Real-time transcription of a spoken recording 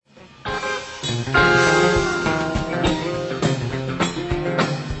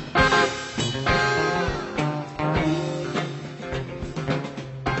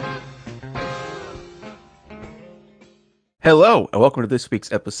Hello, and welcome to this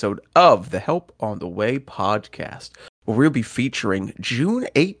week's episode of the Help on the Way podcast, where we'll be featuring June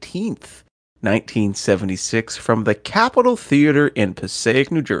 18th, 1976, from the Capitol Theater in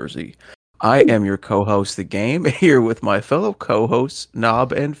Passaic, New Jersey. I am your co-host, The Game, here with my fellow co-hosts,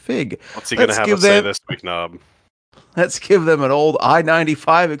 Knob and Fig. What's he going to have us say this week, Knob? Let's give them an old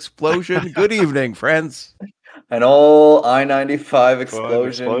I-95 explosion. Good evening, friends. An old I-95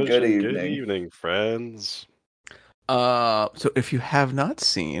 explosion. Good evening. Good evening, friends. So if you have not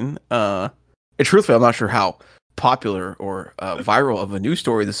seen, and truthfully, I'm not sure how popular or viral of a news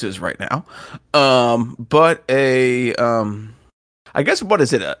story this is right now. But I guess what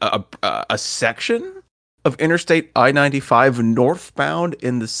is it? A section of Interstate I-95 northbound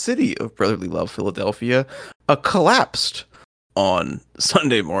in the city of Brotherly Love, Philadelphia, collapsed on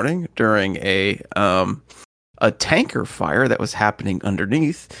Sunday morning during a tanker fire that was happening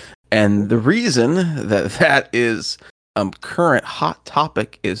underneath. And the reason that is current hot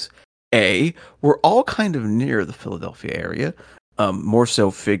topic is we're all kind of near the Philadelphia area, more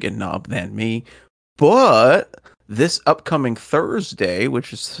so Fig and Knob than me. But this upcoming Thursday,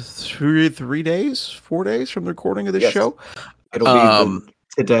 which is 4 days from the recording of this show, it'll be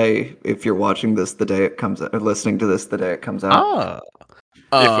today. If you're watching this the day it comes out, or listening to this the day it comes out.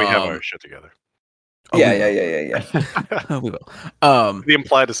 If we have our shit together. Yeah. We will. The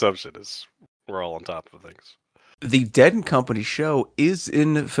implied assumption is we're all on top of things. The Dead and Company show is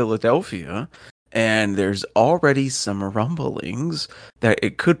in Philadelphia, and there's already some rumblings that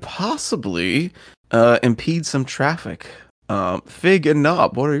it could possibly impede some traffic. Fig and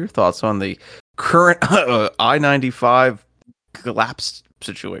Knob, what are your thoughts on the current I-95 collapse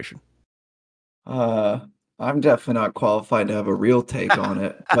situation? I'm definitely not qualified to have a real take on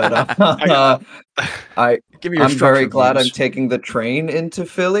it, but I'm very glad I'm taking the train into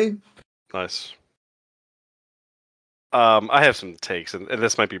Philly. Nice. I have some takes, and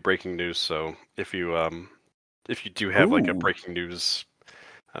this might be breaking news. So if you do have like a breaking news,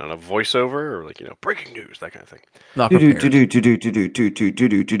 I don't know, voiceover or like breaking news, that kind of thing. Yeah,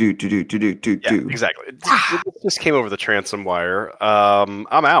 exactly. It just came over the transom wire. I'm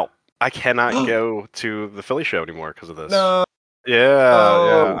out. I cannot go to the Philly show anymore because of this. No.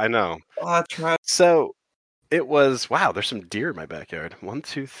 Yeah, I know. Oh, that's right. So it was there's some deer in my backyard. 1,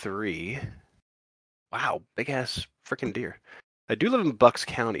 2, 3. Wow, big ass freaking deer. I do live in Bucks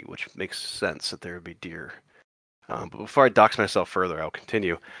County, which makes sense that there would be deer. But before I dox myself further, I'll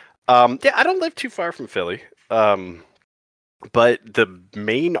continue. I don't live too far from Philly. But the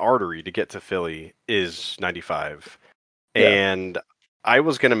main artery to get to Philly is 95. Yeah. And I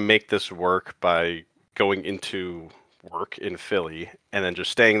was going to make this work by going into work in Philly and then just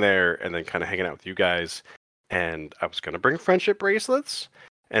staying there and then kind of hanging out with you guys. And I was going to bring friendship bracelets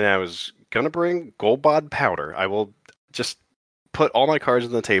and I was going to bring Gold Bod powder. I will just put all my cards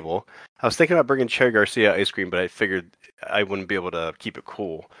on the table. I was thinking about bringing Cherry Garcia ice cream, but I figured I wouldn't be able to keep it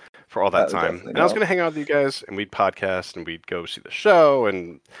cool for all that time. And I was going to hang out with you guys and we'd podcast and we'd go see the show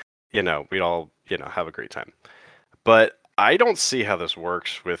and, we'd all, have a great time. But I don't see how this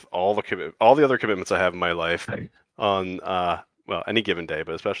works with all the other commitments I have in my life on any given day,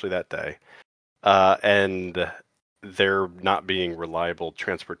 but especially that day, and there not being reliable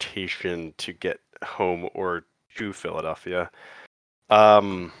transportation to get home or to Philadelphia.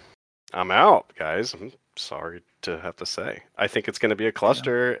 I'm out, guys. I'm sorry to have to say. I think it's going to be a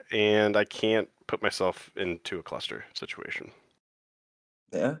cluster, and I can't put myself into a cluster situation.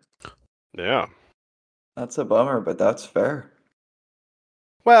 Yeah. Yeah. That's a bummer, but that's fair.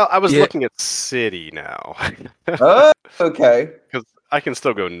 Well, I was looking at city now. Oh, okay. Because I can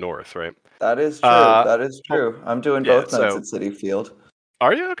still go north, right? That is true. I'm doing both nights at City Field.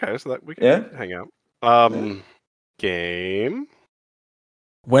 Are you? Okay, so that we can hang out. Game.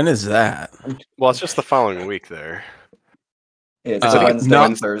 When is that? Well, it's just the following week there. It's Wednesday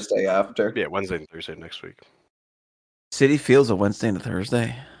and Thursday after. Yeah, Wednesday and Thursday next week. City Field's a Wednesday and a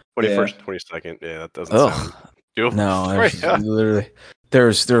Thursday? 21st, 22nd. Yeah, that doesn't sound doable. No, literally,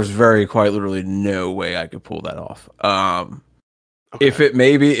 there's very quite literally no way I could pull that off. Okay. If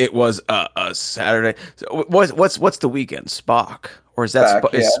it was a Saturday, so what's the weekend? Spock, or is that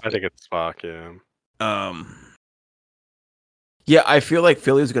Spock? I think it's Spock. Yeah. Yeah, I feel like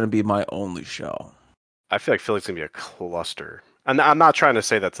Philly's going to be my only show. I feel like Philly's going to be a cluster. And I'm not trying to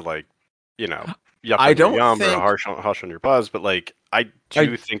say that to yuck I on don't your yum think... or harsh on your buzz, but I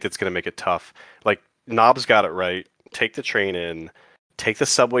do think that's going to make it tough. Knob's got it right. Take the train in, take the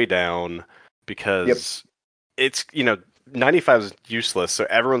subway down, because it's 95 is useless, so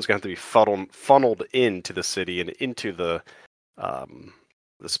everyone's going to have to be funneled into the city and into the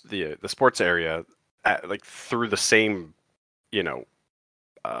sports area like through the same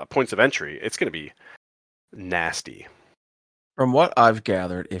points of entry. It's going to be nasty. From what I've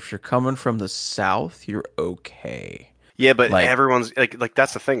gathered, if you're coming from the south, you're okay. Yeah, but everyone's like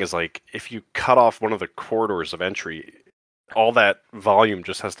that's the thing is like if you cut off one of the corridors of entry, all that volume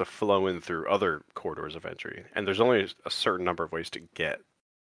just has to flow in through other corridors of entry, and there's only a certain number of ways to get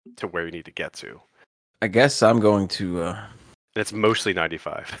to where you need to get to. I guess I'm going to. And it's mostly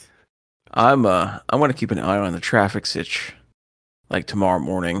 95. I'm going to keep an eye on the traffic sitch, like tomorrow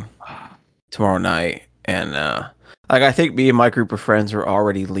morning, tomorrow night, and like I think me and my group of friends are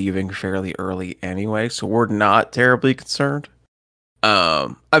already leaving fairly early anyway, so we're not terribly concerned.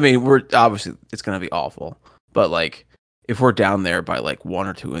 I mean, we're obviously it's going to be awful, but like if we're down there by like 1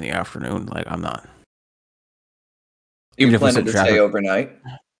 or 2 in the afternoon, like I'm not. Even if we stay overnight.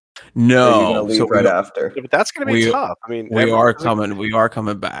 No, or are you going to leave right after? Yeah, but that's going to be tough. I mean, we are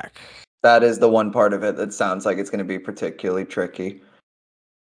coming back. That is the one part of it that sounds like it's going to be particularly tricky.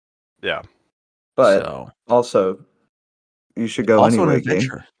 Yeah, but also you should go also anyway. An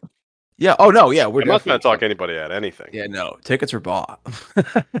adventure. Yeah. Oh no. Yeah. I'm not going to talk anybody at anything. Yeah. No. Tickets are bought.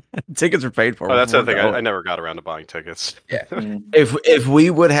 Tickets are paid for. Oh, that's the thing. I never got around to buying tickets. Yeah. If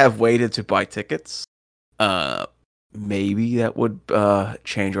we would have waited to buy tickets, maybe that would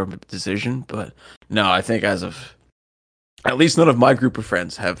change our decision. But no, I think as of at least none of my group of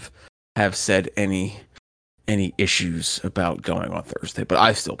friends have said any issues about going on Thursday. But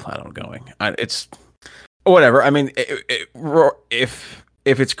I still plan on going. It's whatever. I mean,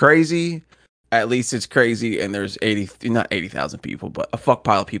 if it's crazy, at least it's crazy, and there's not 80,000 people, but a fuck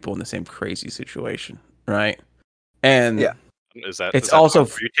pile of people in the same crazy situation, right? And yeah, are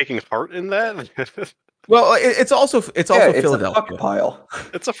you taking part in that? Well, it's also Philadelphia. It's a fuck pile.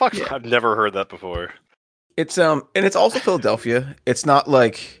 It's a fuck. Yeah. I've never heard that before. It's and it's also Philadelphia. It's not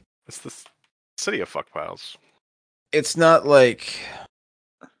like it's the city of fuck piles. It's not like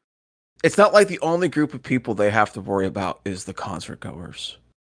the only group of people they have to worry about is the concert goers,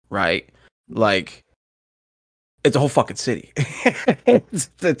 right? Like, it's a whole fucking city.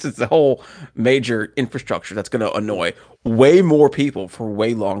 it's a whole major infrastructure that's going to annoy way more people for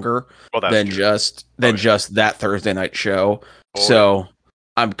way longer than just that Thursday night show. So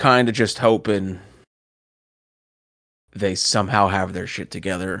I'm kind of just hoping they somehow have their shit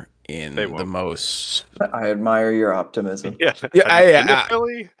together in the most. I admire your optimism. Yeah.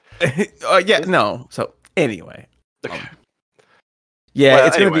 No. So anyway,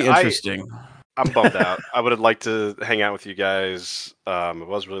 it's going to be interesting. I'm bummed out. I would have liked to hang out with you guys. I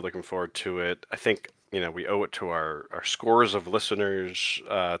was really looking forward to it. I think we owe it to our scores of listeners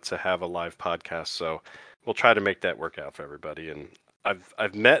to have a live podcast. So we'll try to make that work out for everybody. And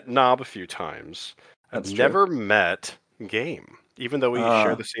I've met Knob a few times. I've never met Game, even though we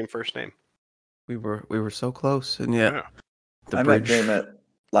share the same first name. We were so close, and yet I met Game at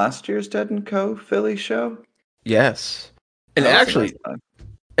last year's Dead & Co. Philly show. Yes, and actually,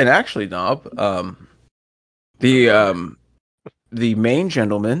 Knob, the main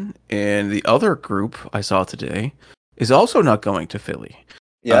gentleman in the other group I saw today is also not going to Philly.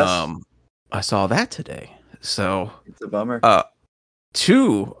 Yes, I saw that today. So it's a bummer.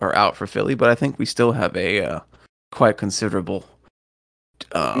 2 are out for Philly, but I think we still have a quite considerable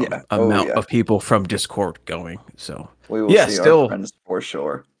amount of people from Discord going. So we will see our friends for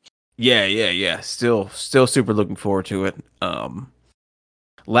sure. Yeah. Still super looking forward to it.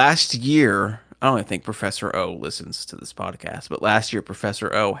 Last year, I don't think Professor O listens to this podcast, but last year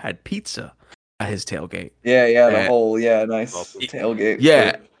Professor O had pizza at his tailgate. Yeah, the whole nice tailgate.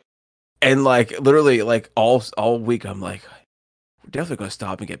 Yeah. And like literally like all week I'm like, we're definitely gonna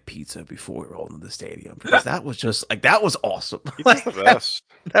stop and get pizza before we roll into the stadium, because that was just like that was awesome. Like, the best.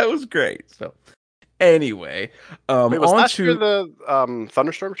 That was great. So anyway, was last year the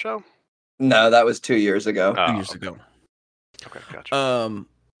Thunderstorm show? No, that was 2 years ago. 2 years ago. Okay, gotcha.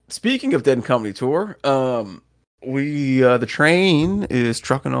 Speaking of Dead & Company tour, the train is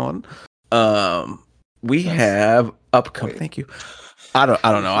trucking on. We have upcoming. Thank you. I don't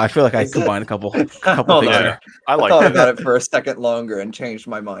know. I feel like I combined a couple things there. I thought about it for a second longer and changed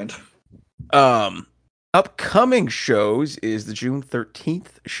my mind. Upcoming shows is the June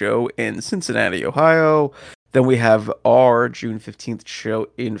 13th show in Cincinnati, Ohio. Then we have our June 15th show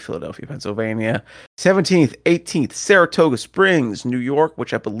in Philadelphia, Pennsylvania. 17th, 18th, Saratoga Springs, New York,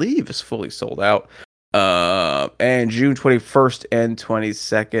 which I believe is fully sold out. And June 21st and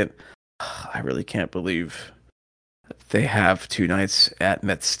 22nd. I really can't believe they have 2 nights at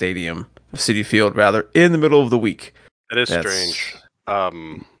Met Stadium City Field rather, in the middle of the week. It is That's strange.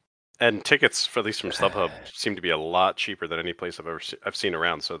 And tickets, for at least from StubHub, seem to be a lot cheaper than any place I've seen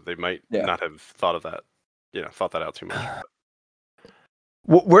around. So they might Yeah. not have thought of that, thought that out too much.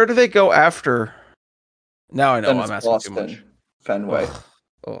 Where do they go after? Now I know Then I'm it's asking too much. Boston, Fenway.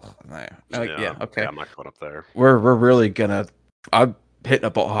 Yeah, okay. I'm not going up there. We're really gonna. I'm hitting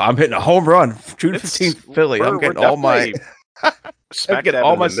a home run. June 15th, Philly. I'm getting all my. Smack getting dab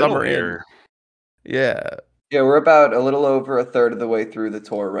all in my the middle summer in. here. Yeah, Yeah, we're about a little over a third of the way through the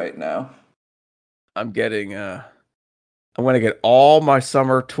tour right now. I'm getting. I'm gonna get all my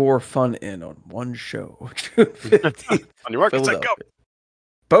summer tour fun in on one show. June 15th. On your market, set, go.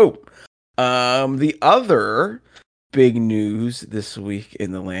 Boom. The other big news this week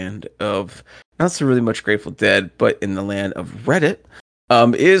in the land of not so really much Grateful Dead, but in the land of Reddit,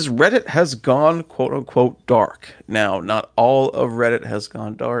 is Reddit has gone quote unquote dark. Now, not all of Reddit has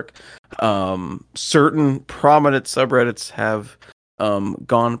gone dark. Certain prominent subreddits have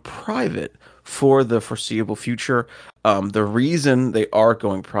gone private for the foreseeable future. The reason they are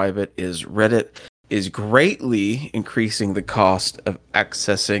going private is Reddit is greatly increasing the cost of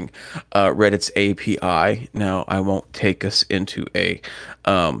accessing Reddit's API. Now, I won't take us into a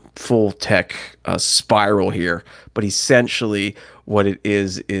full tech spiral here, but essentially what it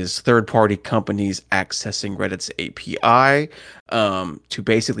is third-party companies accessing Reddit's API to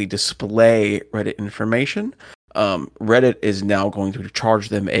basically display Reddit information. Reddit is now going to charge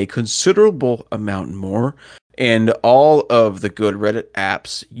them a considerable amount more, and all of the good Reddit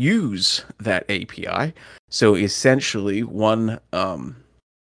apps use that API. So essentially, one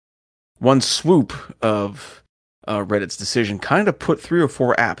swoop of Reddit's decision kind of put 3 or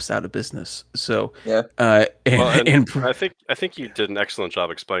 4 apps out of business. So Yeah. I think you did an excellent job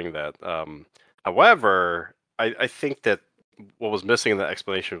explaining that. However, I think that what was missing in that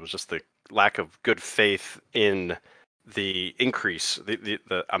explanation was just the lack of good faith in the increase,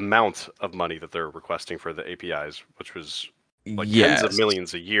 the amount of money that they're requesting for the APIs, which was like tens of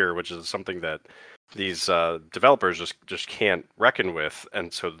millions a year, which is something that these developers just can't reckon with.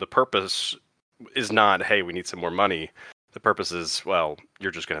 And so the purpose is not, hey, we need some more money. The purpose is, well,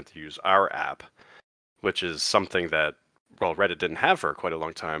 you're just going to have to use our app, which is something that, well, Reddit didn't have for quite a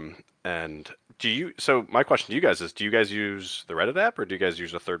long time. And so my question to you guys is, do you guys use the Reddit app, or do you guys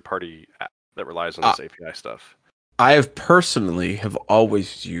use a third-party app that relies on this API stuff? I have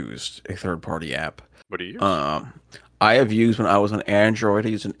always used a third-party app. What do you use? I have used, when I was on Android, I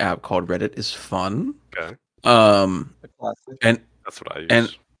used an app called Reddit is Fun. Okay. And that's what I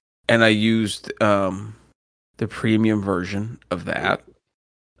use. And I used the premium version of that.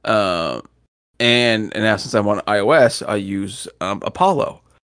 And now since I'm on iOS, I use Apollo.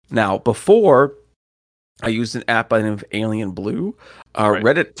 Now, before, I used an app by the name of Alien Blue. Right.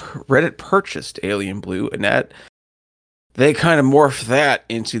 Reddit purchased Alien Blue, and that they kind of morphed that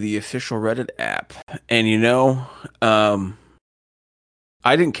into the official Reddit app. And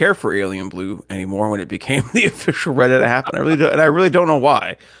I didn't care for Alien Blue anymore when it became the official Reddit app, and I really don't know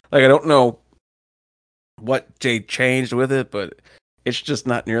why. Like, I don't know what they changed with it, but it's just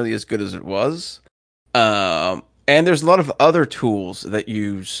not nearly as good as it was. And there's a lot of other tools that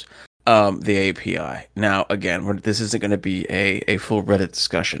use the API. Now, again, this isn't going to be a full Reddit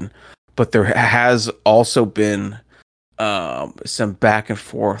discussion, but there has also been some back and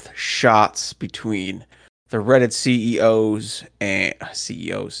forth shots between the Reddit CEOs,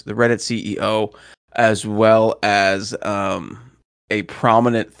 the Reddit CEO, as well as a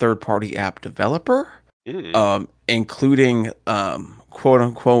prominent third-party app developer, including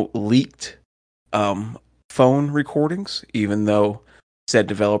quote-unquote leaked phone recordings, even though said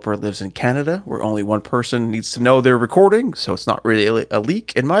developer lives in Canada, where only one person needs to know they're recording, so it's not really a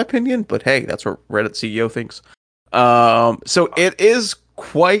leak, in my opinion, but hey, that's what Reddit CEO thinks. So it is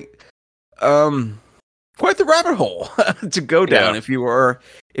quite the rabbit hole to go down if you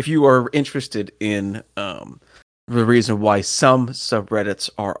are interested in the reason why some subreddits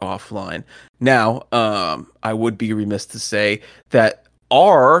are offline. Now, I would be remiss to say that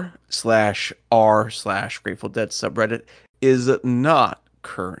r/r/Grateful Dead subreddit is not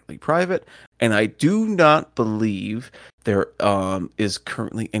currently private, and I do not believe there is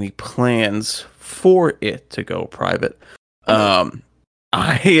currently any plans for it to go private. I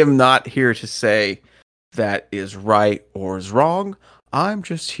am not here to say that is right or is wrong. I'm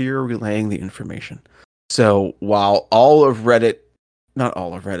just here relaying the information. So while not all of Reddit,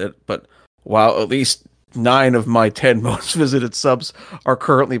 but while at least 9 of my 10 most visited subs are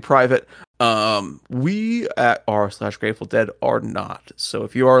currently private, we at r/Grateful Dead are not. So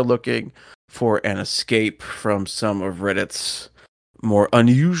if you are looking for an escape from some of Reddit's more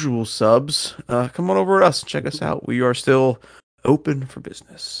unusual subs, come on over to us and check us out. We are still open for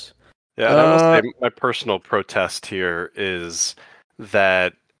business. Yeah, and I will say my personal protest here is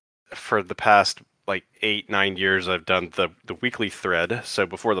that for the past like 8-9 years, I've done the weekly thread. So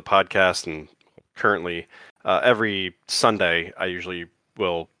before the podcast and currently, every Sunday, I usually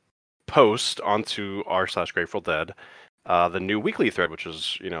will post onto r/Grateful Dead the new weekly thread, which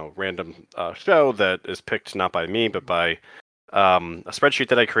is random show that is picked not by me but by a spreadsheet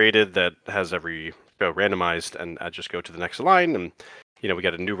that I created that has every show randomized, and I just go to the next line, and we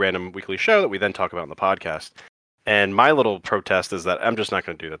get a new random weekly show that we then talk about in the podcast. And my little protest is that I'm just not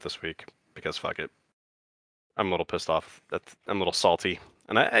going to do that this week because fuck it. I'm a little pissed off. I'm a little salty,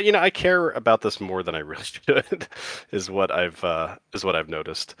 and I care about this more than I really should. is what I've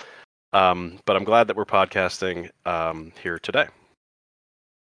noticed. But I'm glad that we're podcasting here today.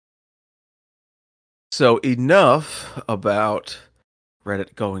 So enough about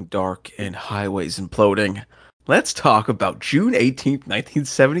Reddit going dark and highways imploding. Let's talk about June 18th,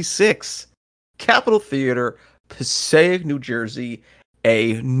 1976. Capitol Theater, Passaic, New Jersey.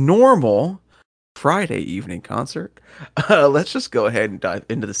 A normal Friday evening concert. Let's just go ahead and dive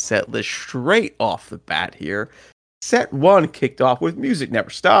into the set list straight off the bat here. Set 1 kicked off with Music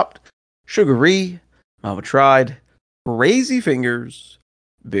Never Stopped, Sugaree, Mama Tried, Crazy Fingers,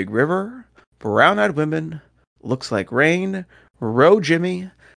 Big River, Brown Eyed Women, Looks Like Rain, Row Jimmy,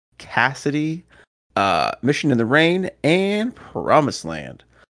 Cassidy, Mission in the Rain, and Promised Land.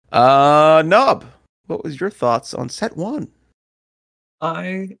 Nub, what was your thoughts on set 1?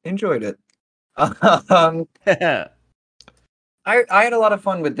 I enjoyed it. I had a lot of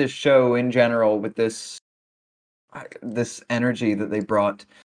fun with this show in general, with this energy that they brought.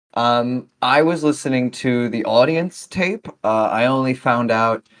 I was listening to the audience tape. I only found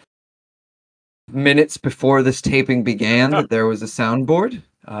out minutes before this taping began that there was a soundboard.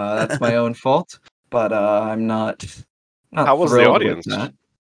 That's my own fault, but I'm not How was the thrilled audience? with that.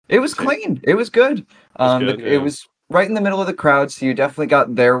 It was clean. It was good. It was right in the middle of the crowd, so you definitely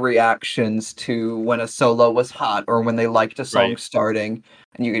got their reactions to when a solo was hot or when they liked a song starting,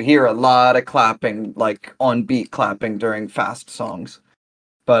 and you could hear a lot of clapping, like on beat clapping during fast songs.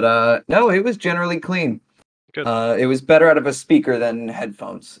 But no, it was generally clean. Good. It was better out of a speaker than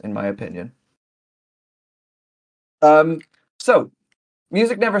headphones, in my opinion. So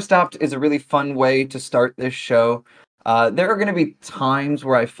Music Never Stopped is a really fun way to start this show. There are going to be times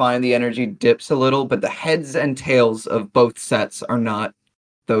where I find the energy dips a little, but the heads and tails of both sets are not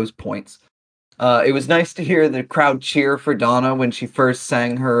those points. It was nice to hear the crowd cheer for Donna when she first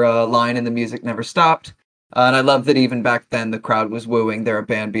sang her line in The Music Never Stopped. And I love that even back then the crowd was wooing They're a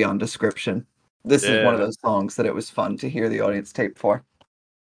Band Beyond Description. This is one of those songs that it was fun to hear the audience tape for.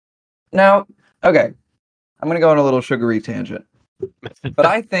 Now, okay, I'm going to go on a little Sugaree tangent. But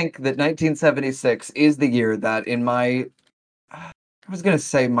I think that 1976 is the year that, in my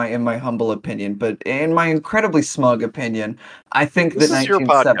humble opinion, but in my incredibly smug opinion, I think this that is your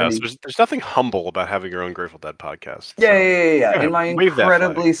 1970... podcast. There's nothing humble about having your own Grateful Dead podcast. Yeah. In my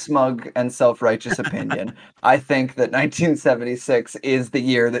incredibly smug and self-righteous opinion, I think that 1976 is the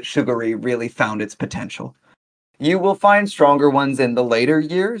year that Sugaree really found its potential. You will find stronger ones in the later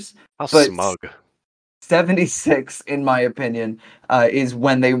years, How but smug. 76, in my opinion, is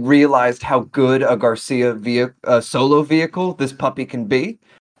when they realized how good a Garcia solo vehicle this puppy can be.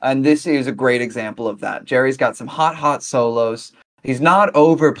 And this is a great example of that. Jerry's got some hot solos. He's not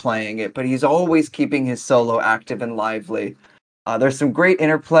overplaying it, but he's always keeping his solo active and lively. There's some great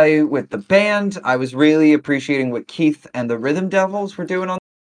interplay with the band. I was really appreciating what Keith and the Rhythm Devils were doing on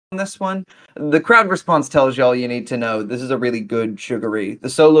this one. The crowd response tells you all you need to know. This is a really good Sugaree. The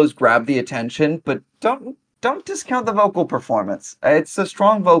solos grab the attention, but don't discount the vocal performance. It's a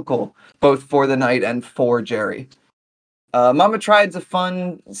strong vocal, both for the night and for Jerry. Mama Tried's a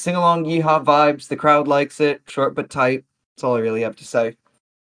fun sing-along yeehaw vibes. The crowd likes it. Short but tight. That's all I really have to say.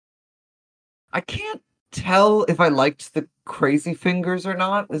 I can't tell if I liked the Crazy Fingers or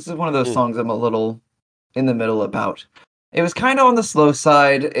not. This is one of those songs I'm a little in the middle about. It was kind of on the slow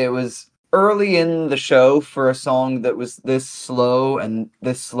side. It was early in the show for a song that was this slow and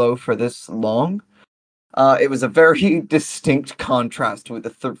this slow for this long. It was a very distinct contrast with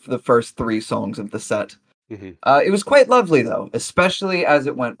the first 3 songs of the set. It was quite lovely, though, especially as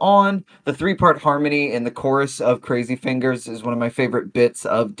it went on. The 3-part harmony in the chorus of Crazy Fingers is one of my favorite bits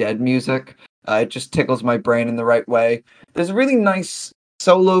of Dead music. It just tickles my brain in the right way. There's a really nice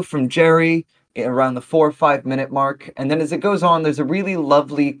solo from Jerry around the 4 or 5 minute mark, and then as it goes on, there's a really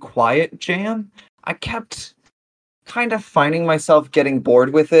lovely quiet jam. I kept kind of finding myself getting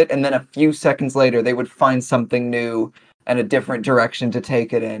bored with it, and then a few seconds later they would find something new and a different direction to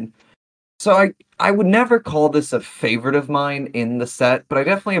take it in. So I would never call this a favorite of mine in the set, but I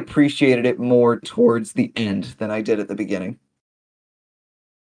definitely appreciated it more towards the end than I did at the beginning.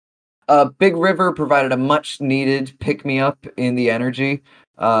 Big River provided a much needed pick me up in the energy.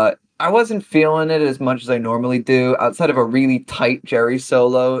 I wasn't feeling it as much as I normally do. Outside of a really tight Jerry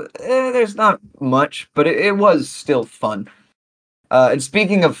solo, there's not much, but it was still fun. And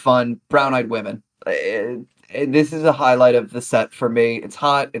speaking of fun, Brown Eyed Women. This is a highlight of the set for me. It's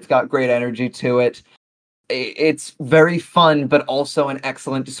hot. It's got great energy to it. It's very fun, but also an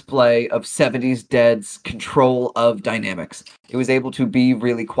excellent display of 70s Dead's control of dynamics. It was able to be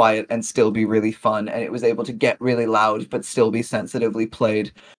really quiet and still be really fun, and it was able to get really loud but still be sensitively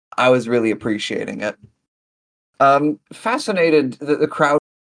played. I was really appreciating it. Fascinated that the crowd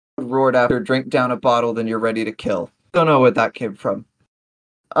roared after "Drink down a bottle, then you're ready to kill." Don't know what that came from.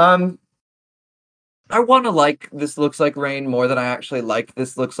 I want to like This Looks Like Rain more than I actually like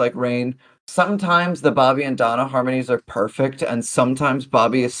This Looks Like Rain. Sometimes the Bobby and Donna harmonies are perfect, and sometimes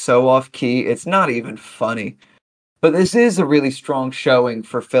Bobby is so off key, it's not even funny. But this is a really strong showing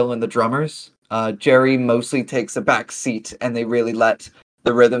for Phil and the drummers. Jerry mostly takes a back seat, and they really let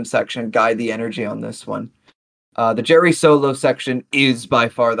the rhythm section guide the energy on this one. The Jerry solo section is by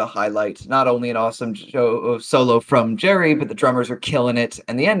far the highlight. Not only an awesome solo from Jerry, but the drummers are killing it,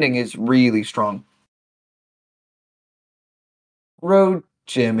 and the ending is really strong. Road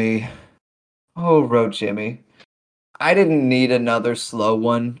Jimmy. Oh, Road Jimmy. I didn't need another slow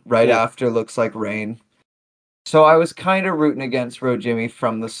one right after Looks Like Rain. So I was kind of rooting against Road Jimmy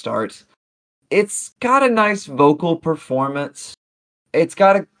from the start. It's got a nice vocal performance. It's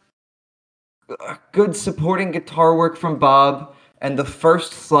got a good supporting guitar work from Bob, and the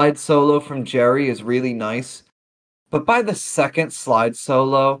first slide solo from Jerry is really nice. But by the second slide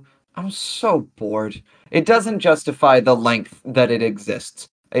solo, I'm so bored. It doesn't justify the length that it exists.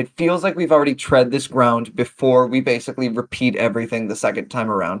 It feels like we've already tread this ground before we basically repeat everything the second time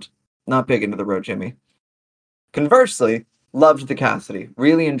around. Not big into the Road Jimmy. Conversely, loved the Cassidy.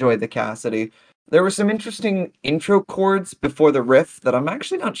 Really enjoyed the Cassidy. There were some interesting intro chords before the riff that I'm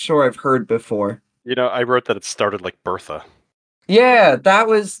actually not sure I've heard before. I wrote that it started like Bertha. Yeah,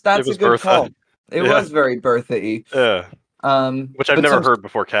 that's a good Bertha. call. It was very Bertha-y. Yeah. Which I've never heard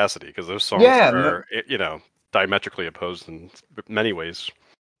before Cassidy, because those songs are, diametrically opposed in many ways.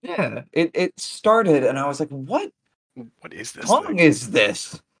 Yeah, it started, and I was like, what is this song is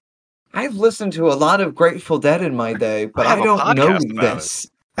this? I've listened to a lot of Grateful Dead in my day, but I don't know this.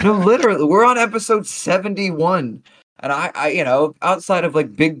 No, literally, we're on episode 71. And I outside of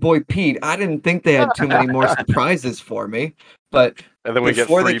like Big Boy Pete, I didn't think they had too many more surprises for me. But and then we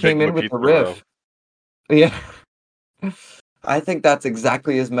before they came in with the riff, yeah, I think that's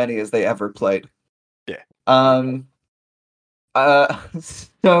exactly as many as they ever played. Yeah.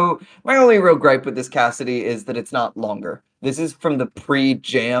 So my only real gripe with this Cassidy is that it's not longer. This is from the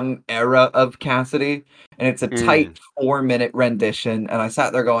pre-jam era of Cassidy, and it's a tight 4-minute rendition, and I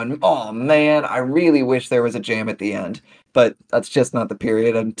sat there going, oh man, I really wish there was a jam at the end. But that's just not the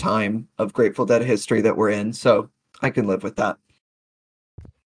period and time of Grateful Dead history that we're in, so I can live with that.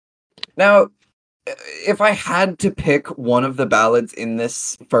 Now, if I had to pick one of the ballads in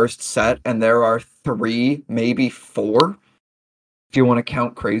this first set, and there are 3, maybe 4, if you want to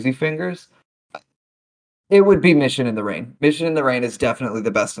count Crazy Fingers, it would be Mission in the Rain. Mission in the Rain is definitely the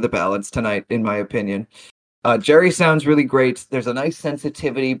best of the ballads tonight, in my opinion. Jerry sounds really great. There's a nice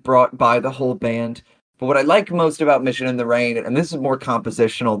sensitivity brought by the whole band. But what I like most about Mission in the Rain, and this is more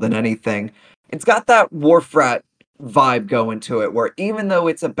compositional than anything, it's got that Wharf Rat vibe going to it, where even though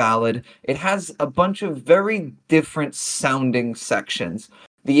it's a ballad, it has a bunch of very different sounding sections.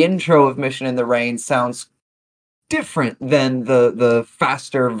 The intro of Mission in the Rain sounds different than the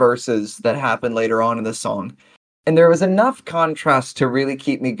faster verses that happen later on in the song. And there was enough contrast to really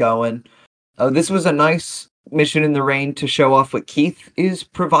keep me going. This was a nice Mission in the Rain to show off what Keith is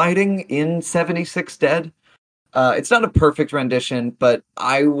providing in 76 Dead. It's not a perfect rendition, but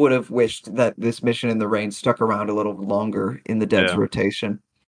I would have wished that this Mission in the Rain stuck around a little longer in the Dead's rotation.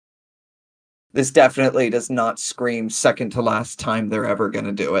 This definitely does not scream second to last time they're ever going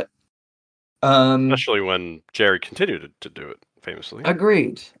to do it. Especially when Jerry continued to do it famously.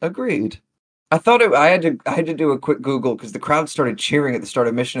 Agreed. I thought I had to do a quick Google because the crowd started cheering at the start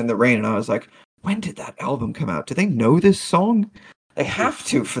of Mission in the Rain, and I was like, when did that album come out? Do they know this song? They have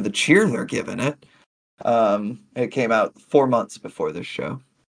to for the cheer they're giving it. It came out 4 months before this show.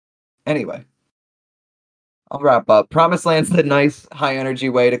 Anyway, I'll wrap up. Promised Land's the nice, high energy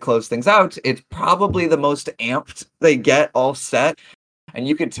way to close things out. It's probably the most amped they get all set. and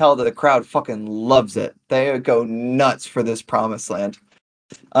you could tell that the crowd fucking loves it. They go nuts for this Promised Land.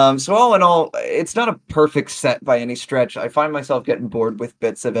 So all in all, it's not a perfect set by any stretch. I find myself getting bored with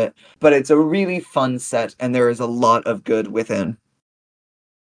bits of it, but it's a really fun set, and there is a lot of good within.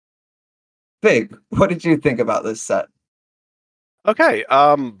 Big, what did you think about this set? Okay,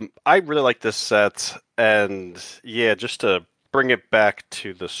 I really like this set, and yeah, just to bring it back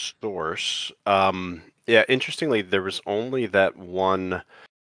to the source, yeah, interestingly, there was only that one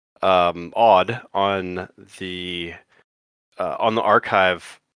odd on the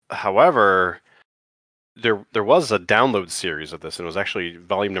archive. However, there was a download series of this, and it was actually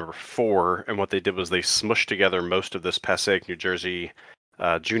volume number 4. And what they did was they smushed together most of this Passaic, New Jersey,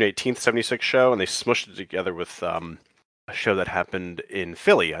 June 18th, '76 show, and they smushed it together with a show that happened in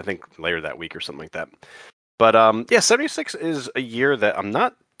Philly, I think later that week or something like that. But yeah, '76 is a year that I'm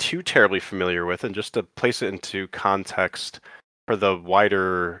not too terribly familiar with, and just to place it into context for the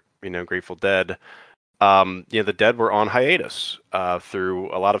wider, Grateful Dead. The Dead were on hiatus through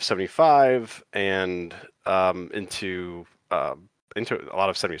a lot of '75 and into a lot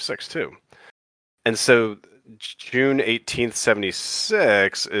of '76 too. And so June 18th,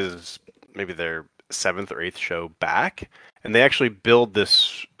 '76 is maybe their 7th or 8th show back, and they actually build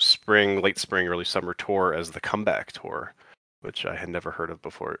this late spring, early summer tour as the comeback tour, which I had never heard of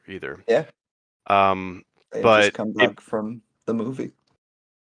before either. Yeah, Um, they had just but come back from the movie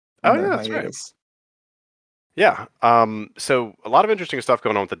oh on their yeah, that's right. hiatus. Yeah. So a lot of interesting stuff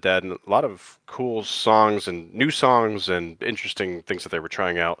going on with the Dead, and a lot of cool songs and new songs and interesting things that they were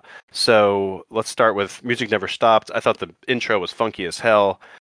trying out. So let's start with Music Never Stopped. I thought the intro was funky as hell.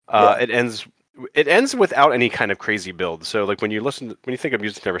 Yeah. It ends without any kind of crazy build. So like when you think of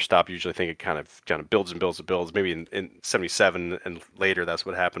Music Never Stopped, you usually think it kind of builds and builds and builds. Maybe in '77 and later that's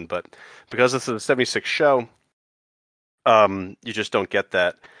what happened. But because this is a '76 show, you just don't get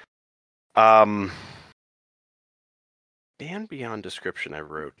that. And beyond description, I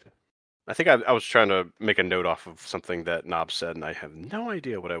wrote. I think I was trying to make a note off of something that Knob said, and I have no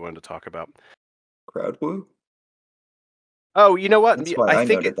idea what I wanted to talk about. Crowd woo. Oh, you know what? That's why I I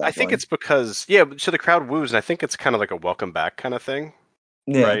think noted I that think one. it's because so the crowd woos, and I think it's kind of like a welcome back kind of thing,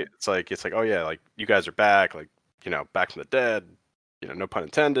 Yeah. right? It's like oh yeah, like you guys are back, like back from the dead, no pun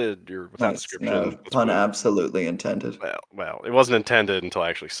intended. You're without Nice. No, description. Let's pun woo. absolutely intended. Well, it wasn't intended until I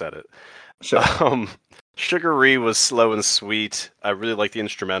actually said it. Sure. Um, Sugaree was slow and sweet. I really like the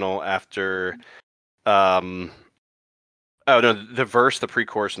instrumental after. Um, oh no, the verse, the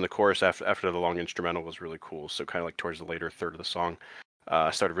pre-chorus, and the chorus after the long instrumental was really cool. So kind of like towards the later third of the song,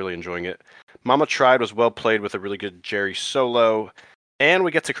 I started really enjoying it. Mama Tried was well played with a really good Jerry solo, and we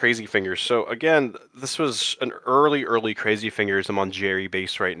get to Crazy Fingers. So again, this was an early Crazy Fingers. I'm on Jerry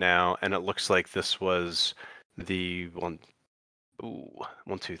bass right now, and it looks like this was the one. Ooh,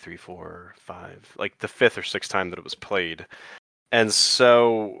 1, 2, 3, 4, 5, like the 5th or 6th time that it was played. And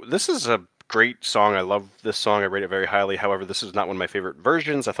so this is a great song. I love this song. I rate it very highly. However, this is not one of my favorite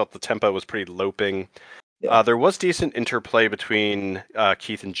versions. I thought the tempo was pretty loping. Yeah. There was decent interplay between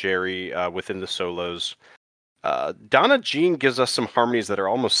Keith and Jerry within the solos. Donna Jean gives us some harmonies that are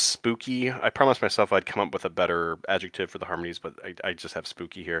almost spooky. I promised myself I'd come up with a better adjective for the harmonies, but I just have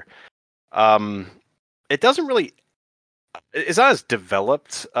spooky here. It doesn't really it's not as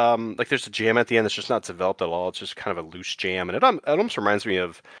developed. Like there's a jam at the end that's just not developed at all. It's just kind of a loose jam, and it almost reminds me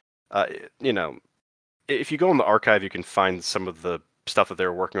of, uh, you know, if you go in the archive, you can find some of the stuff that they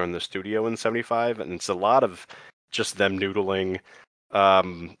were working on in the studio in '75, and it's a lot of just them noodling.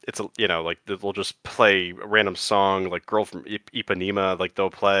 Like they'll just play a random song, like "Girl from Ipanema," like they'll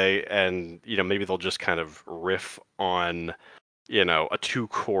play, and maybe they'll just kind of riff on a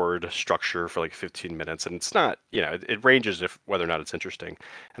 2-chord structure for like 15 minutes, and it's not, it ranges if whether or not it's interesting.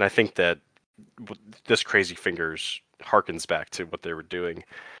 And I think that this Crazy Fingers harkens back to what they were doing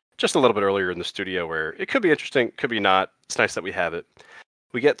just a little bit earlier in the studio, where it could be interesting, could be not. It's nice that we have it.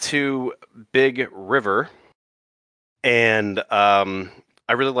 We get to Big River, and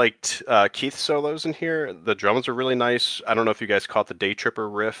I really liked Keith's solos in here. The drums are really nice. I don't know if you guys caught the Day Tripper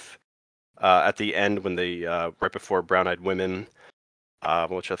riff at the end when they right before Brown Eyed Women,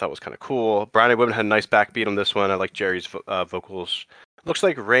 which I thought was kind of cool. Brown Eyed Women had a nice backbeat on this one. I like Jerry's vocals. Looks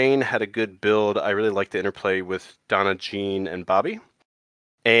like Rain had a good build. I really like the interplay with Donna, Jean, and Bobby.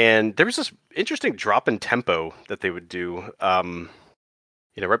 And there was this interesting drop in tempo that they would do.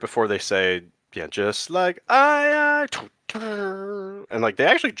 Right before they say, "Yeah, just like and like they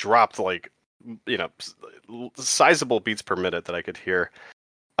actually dropped like sizable beats per minute that I could hear.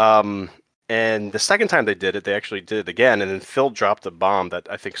 And the second time they did it, they actually did it again, and then Phil dropped a bomb that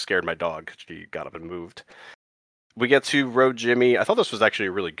I think scared my dog. She got up and moved. We get to Road Jimmy. I thought this was actually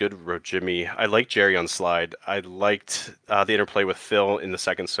a really good Road Jimmy. I liked Jerry on slide. I liked the interplay with Phil in the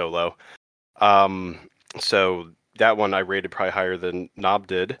second solo. So that one I rated probably higher than Knob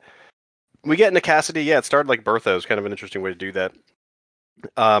did. We get into Cassidy. Yeah, it started like Bertha. It was kind of an interesting way to do that.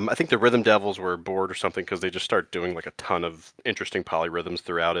 I think the Rhythm Devils were bored or something because they just start doing like a ton of interesting polyrhythms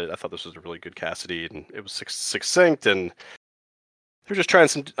throughout it. I thought this was a really good Cassidy, and it was succinct, and they're just trying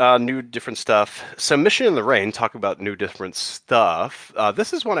some new, different stuff. So, Mission in the Rain, talk about new, different stuff.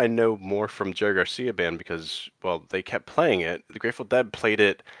 This is one I know more from Jerry Garcia Band because, well, they kept playing it. The Grateful Dead played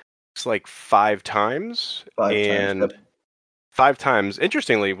it, it's like 5 times. 5 times. And 5 times.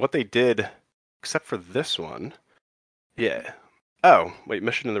 Interestingly, what they did, except for this one, yeah. Oh, wait,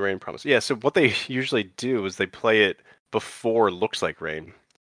 Mission in the Rain Promise. Yeah, so what they usually do is they play it before Looks Like Rain.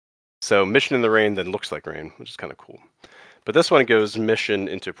 So Mission in the Rain, then Looks Like Rain, which is kind of cool. But this one goes Mission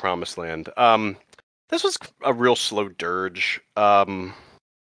into Promised Land. This was a real slow dirge. Phil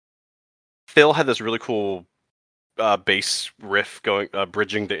had this really cool bass riff going,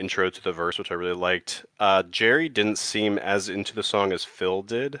 bridging the intro to the verse, which I really liked. Jerry didn't seem as into the song as Phil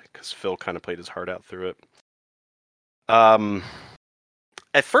did, because Phil kind of played his heart out through it.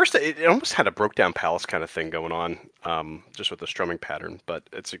 At first, it almost had a Broke Down Palace kind of thing going on, just with the strumming pattern. But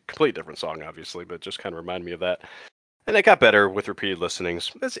it's a completely different song, obviously. But it just kind of reminded me of that. And it got better with repeated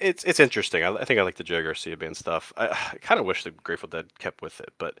listenings. It's interesting. I think I like the Jerry Garcia Band stuff. I kind of wish the Grateful Dead kept with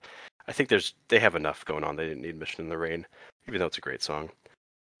it, but I think they have enough going on. They didn't need Mission in the Rain, even though it's a great song.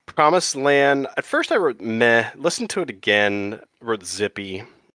 Promised Land. At first, I wrote meh. Listened to it again. Wrote zippy.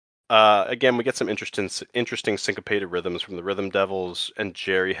 Again, we get some interesting syncopated rhythms from the Rhythm Devils, and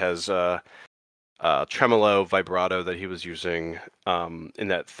Jerry has tremolo vibrato that he was using in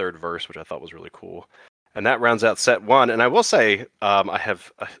that third verse, which I thought was really cool. And that rounds out set one. And I will say, I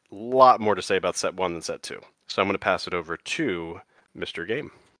have a lot more to say about set one than set two. So I'm going to pass it over to Mr.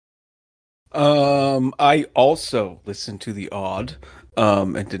 Game. I also listened to the Odd,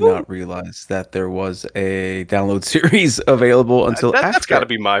 and did not realize that there was a download series available until after. That's got to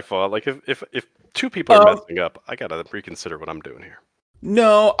be my fault. Like if two people are messing up, I got to reconsider what I'm doing here.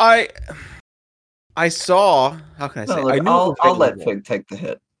 No, I saw. How can I say? No, look, I knew I'll let Fig take the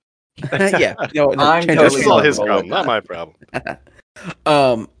hit. Yeah, no, I'm change This totally is all on his board problem, with not that. my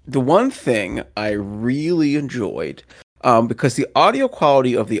problem. The one thing I really enjoyed, because the audio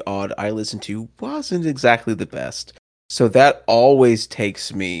quality of the Odd I listened to wasn't exactly the best, so that always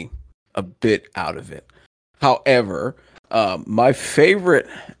takes me a bit out of it. However, my favorite,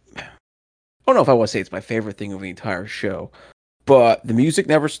 I don't know if I want to say it's my favorite thing of the entire show, but the music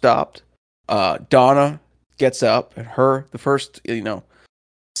never stopped. Donna gets up, and the first,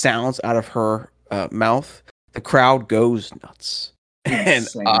 sounds out of her mouth, the crowd goes nuts. And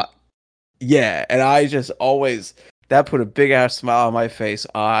yeah, and I just always, that put a big ass smile on my face.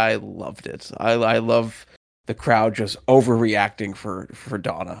 I loved it. I love the crowd just overreacting for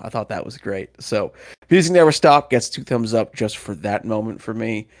Donna. I thought that was great. So music never stopped gets 2 thumbs up just for that moment for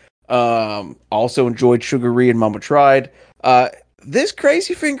me. Also enjoyed Sugaree and Mama Tried. This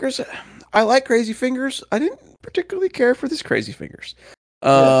Crazy Fingers, I like Crazy Fingers. I didn't particularly care for this Crazy Fingers.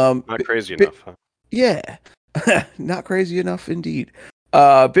 Not crazy enough, huh? Yeah. Not crazy enough indeed.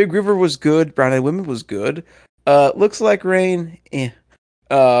 Big River was good. Brown Eyed Women was good. Looks Like Rain.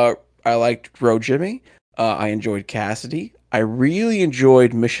 I liked Road Jimmy. I enjoyed Cassidy. I really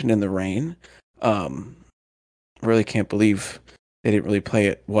enjoyed Mission in the Rain. Really can't believe they didn't really play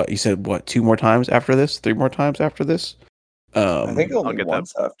it. What you said? What 2 more times after this? 3 more times after this? I think I'll only get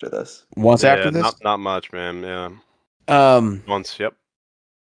once after this. Once after this? Not much, man. Yeah. Once. Yep.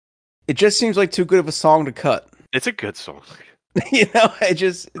 It just seems like too good of a song to cut. It's a good song. It's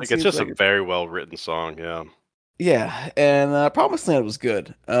just a very well written song. Yeah. Yeah, and Promised Land was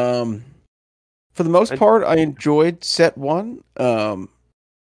good. For the most part, I enjoyed set one.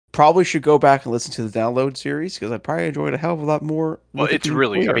 Probably should go back and listen to the download series because I probably enjoyed a hell of a lot more. Well, it's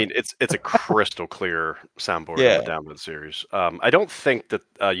really, clear. I mean, it's a crystal clear soundboard Yeah. on the download series. I don't think that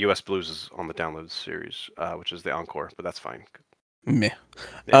US Blues is on the download series, which is the Encore, but that's fine. Meh.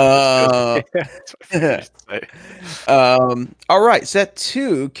 Yeah, all right, set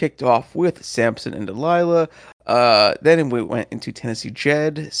 2 kicked off with Samson and Delilah. Then we went into Tennessee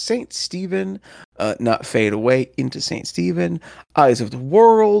Jed, Saint Stephen, Not Fade Away into Saint Stephen, Eyes of the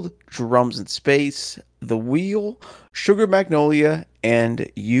World, Drums in Space, The Wheel, Sugar Magnolia, and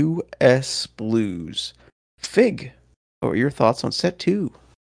US Blues. Fig, what are your thoughts on set 2?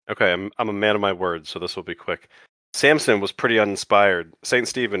 Okay, I'm a man of my words, so this will be quick. Samson was pretty uninspired. Saint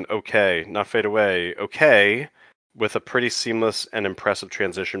Stephen, okay. Not Fade Away, okay. With a pretty seamless and impressive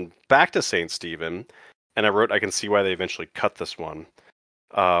transition back to Saint Stephen. and I wrote, I can see why they eventually cut this one.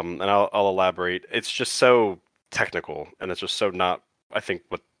 And I'll elaborate. It's just so technical, and it's just so not, I think,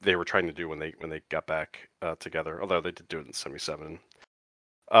 what they were trying to do when they got back together. Although they did do it in '77.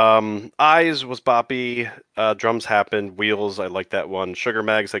 Eyes was boppy. Drums happened. Wheels, I like that one. Sugar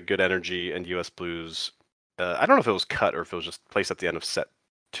Mags had good energy, and U.S. Blues. I don't know if it was cut or if it was just placed at the end of set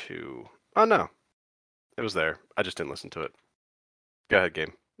 2. Oh no, it was there. I just didn't listen to it. Go ahead,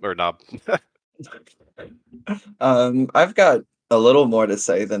 game or knob. I've got a little more to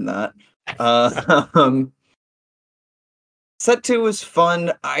say than that. Set 2 was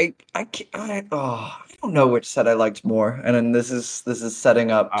fun. I don't know which set I liked more, and then this is setting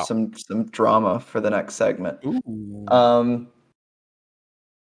up Wow. some drama for the next segment. Ooh.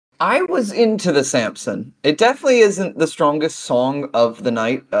 I was into the Samson. It definitely isn't the strongest song of the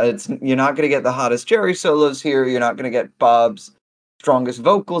night. You're not going to get the hottest Jerry solos here. You're not going to get Bob's strongest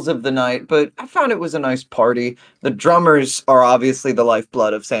vocals of the night, but I found it was a nice party. The drummers are obviously the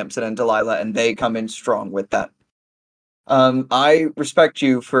lifeblood of Samson and Delilah, and they come in strong with that. I respect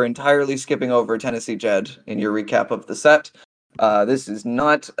you for entirely skipping over Tennessee Jed in your recap of the set. This is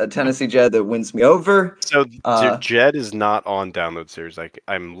not a Tennessee Jed that wins me over. So Jed is not on download series. Like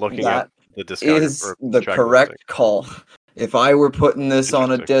I'm looking at That the discography is or the track listing. correct call. If I were putting this on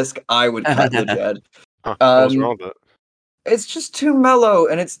a Interesting. disc, I would cut the Jed. Huh. What's wrong Um, with it? it's just too mellow,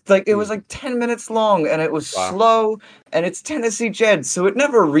 and it was Hmm. like 10 minutes long, and it was Wow. slow, and it's Tennessee Jed, so it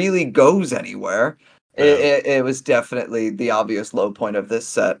never really goes anywhere. Yeah. It was definitely the obvious low point of this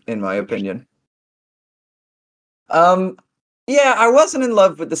set, in my Interesting. opinion. Um, yeah, I wasn't in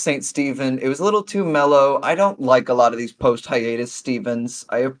love with the St. Stephen. It was a little too mellow. I don't like a lot of these post hiatus Stevens.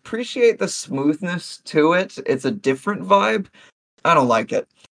 I appreciate the smoothness to it. It's a different vibe. I don't like it.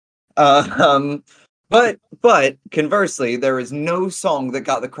 Um, but conversely, there is no song that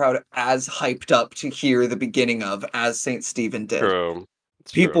got the crowd as hyped up to hear the beginning of as St. Stephen did. True.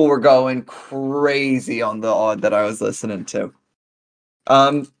 It's People true. were going crazy on the odd that I was listening to.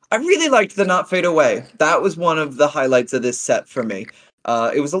 I really liked the Not Fade Away. That was one of the highlights of this set for me.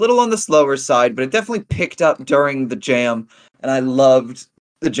 It was a little on the slower side, but it definitely picked up during the jam, and I loved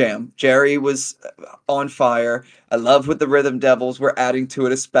the jam. Jerry was on fire. I love what the Rhythm Devils were adding to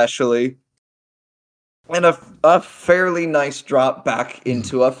it, especially. And a fairly nice drop back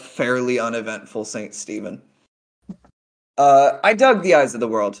into a fairly uneventful St. Stephen. I dug the Eyes of the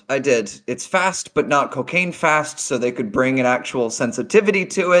World. I did. It's fast, but not cocaine fast, so they could bring an actual sensitivity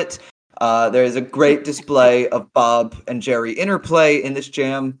to it. There is a great display of Bob and Jerry interplay in this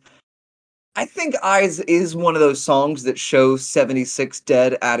jam. I think Eyes is one of those songs that shows 76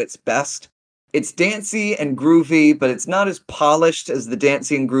 Dead at its best. It's dancey and groovy, but it's not as polished as the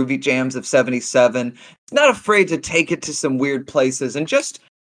dancey and groovy jams of 77. It's not afraid to take it to some weird places and just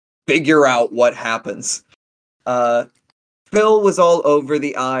figure out what happens. Phil was all over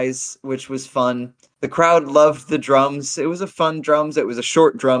the Eyes, which was fun. The crowd loved the drums. It was a fun drums. It was a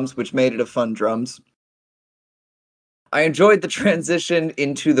short drums, which made it a fun drums. I enjoyed the transition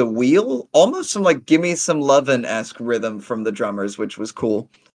into the wheel, almost some like "Gimme Some Lovin'"-esque rhythm from the drummers, which was cool.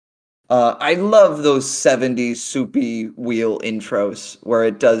 I love those 70s soupy wheel intros where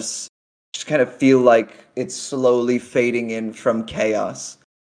it does just kind of feel like it's slowly fading in from chaos.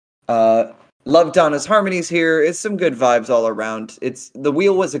 Love Donna's harmonies here. It's some good vibes all around. The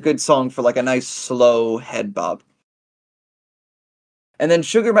wheel was a good song for like a nice slow head bob. And then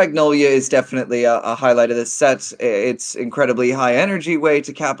Sugar Magnolia is definitely a highlight of this set. It's incredibly high energy way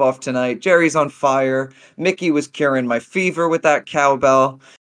to cap off tonight. Jerry's on fire. Mickey was curing my fever with that cowbell.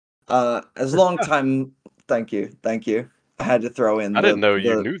 As long time, thank you. I had to throw in I didn't know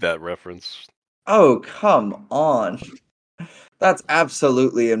you the. knew that reference. Oh, come on. That's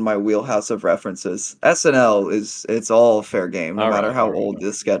absolutely in my wheelhouse of references. SNL it's all fair game, no All matter right, how all right. old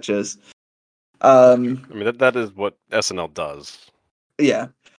the sketch is. I mean that is what SNL does. Yeah.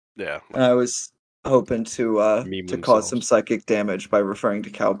 Yeah, And I was hoping meme to cause some themselves. psychic damage by referring to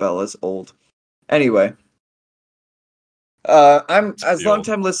cowbell as old. Anyway, I'm It's as pretty old.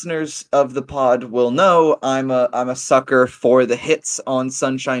 longtime listeners of the pod will know I'm a sucker for the hits on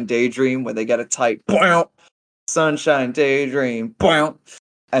Sunshine Daydream when they get a tight boing, Sunshine Daydream boing.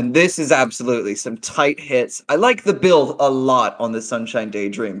 And this is absolutely some tight hits. I like the build a lot on the Sunshine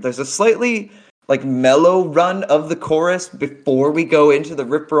Daydream. There's a slightly like mellow run of the chorus before we go into the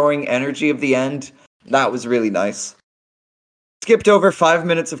rip-roaring energy of the end. That was really nice. Skipped over 5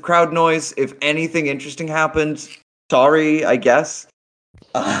 minutes of crowd noise. If anything interesting happened, sorry, I guess.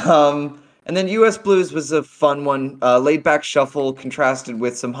 And then US Blues was a fun one. Laid back shuffle contrasted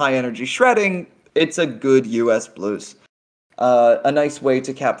with some high energy shredding. It's a good US Blues. A nice way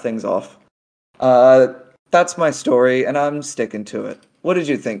to cap things off. That's my story, and I'm sticking to it. What did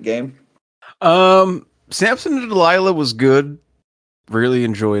you think, Game? Samson Delilah was good. Really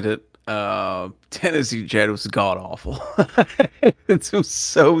enjoyed it. Tennessee Jed was god awful. It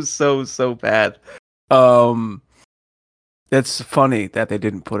was so bad. Um, That's funny that they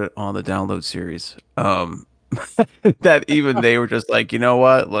didn't put it on the download series. That even they were just like, you know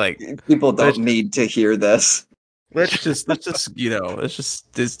what, like People don't let's need to hear this. let's do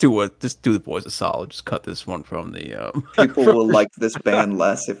the boys a solid. Just cut this one from the People from will the like this band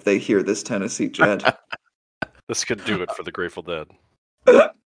less if they hear this Tennessee Jed. This could do it for the Grateful Dead.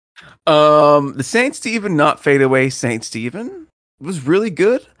 The Saint Stephen Not Fade Away Saint Stephen was really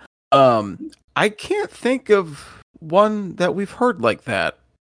good. I can't think of one that we've heard like that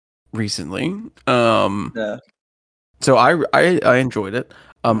recently. Yeah. So I enjoyed it.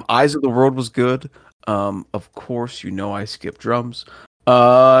 Eyes of the World was good. Of course, I skip drums.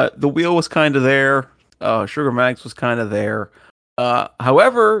 The wheel was kind of there. Sugar Mags was kind of there.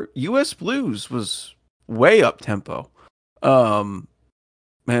 However, U.S. Blues was way up tempo.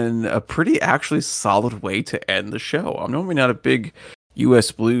 And a pretty actually solid way to end the show. I'm normally not a big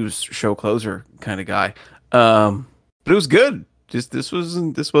U.S. Blues show closer kind of guy. But it was good. Just this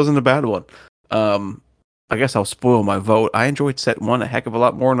wasn't a bad one. I guess I'll spoil my vote. I enjoyed set 1 a heck of a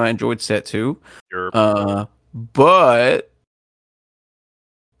lot more than I enjoyed set 2. But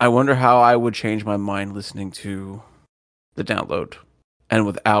I wonder how I would change my mind listening to the download and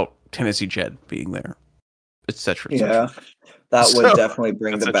without Tennessee Jed being there, etc. Yeah. That would definitely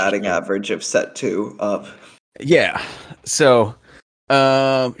bring the batting average of set 2 up. Yeah. So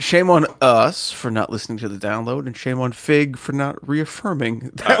shame on us for not listening to the download, and shame on Fig for not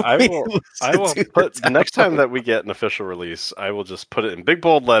reaffirming that I will put the next time that we get an official release, I will just put it in big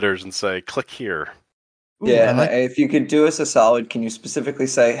bold letters and say, click here. Yeah, and if you could do us a solid, can you specifically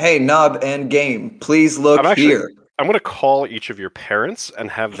say, hey, Knob and Game, please look here? I'm going to call each of your parents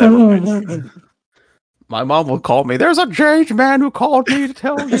and have them. My mom will call me. There's a change man who called me to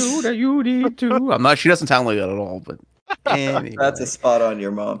tell you that you need to. I'm not. She doesn't sound like that at all. But anyway. That's a spot on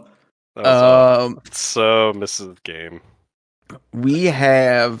your mom. So Mrs. Game. We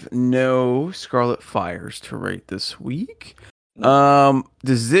have no Scarlet Fires to rate this week.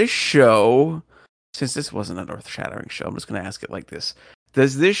 Does this show, since this wasn't an earth-shattering show, I'm just going to ask it like this: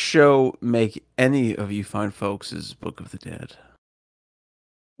 does this show make any of you fine folks' Book of the Dead?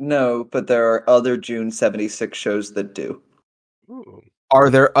 No, but there are other June 76 shows that do. Ooh.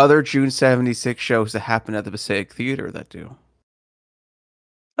 Are there other June 76 shows that happen at the Passaic Theater that do?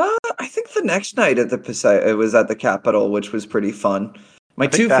 I think the next night at the Passaic, it was at the Capitol, which was pretty fun. My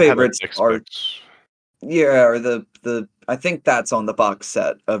two favorites are I think that's on the box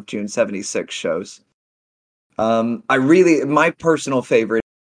set of June 76 shows. My personal favorite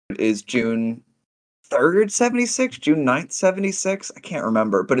is June 3rd 76, June 9th 76. I can't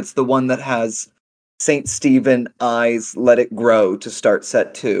remember, but it's the one that has St. Stephen, Eyes, Let It Grow to start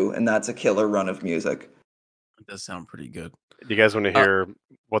set 2, and that's a killer run of music. It does sound pretty good. Do you guys want to hear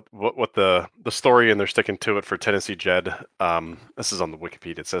what the story, and they're sticking to it, for Tennessee Jed? This is on the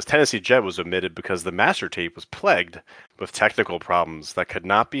Wikipedia. It says Tennessee Jed was omitted because the master tape was plagued with technical problems that could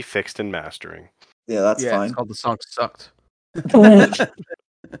not be fixed in mastering. Yeah, that's fine. It's called The Song Sucked.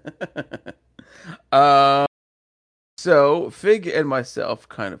 So Fig and myself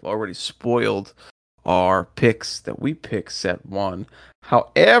kind of already spoiled our picks that we picked set 1.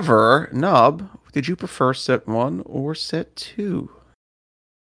 However, Nub, did you prefer set 1 or set 2?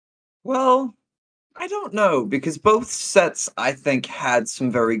 Well, I don't know, because both sets I think had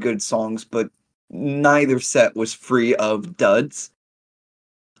some very good songs, but neither set was free of duds.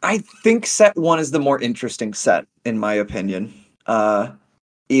 I think set 1 is the more interesting set, in my opinion.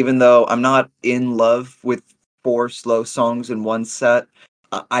 Even though I'm not in love with 4 slow songs in one set,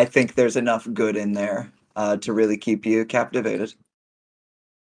 I think there's enough good in there to really keep you captivated.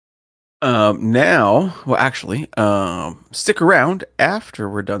 Stick around after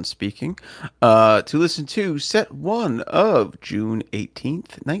we're done speaking to listen to set 1 of June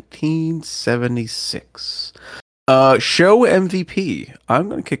 18th, 1976. Show MVP. I'm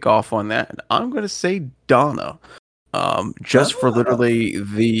going to kick off on that, and I'm going to say Donna. Just for literally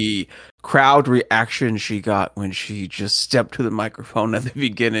the crowd reaction she got when she just stepped to the microphone at the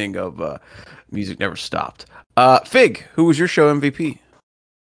beginning of Music Never Stopped. Fig, who was your show MVP?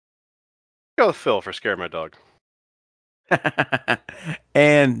 Go with Phil for Scare My Dog.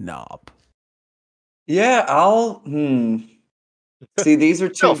 And Knob. Yeah, I'll see, these are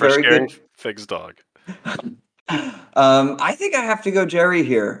two very good. Fig's dog. I think I have to go Jerry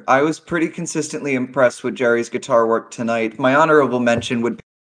here. I was pretty consistently impressed with Jerry's guitar work tonight. My honorable mention would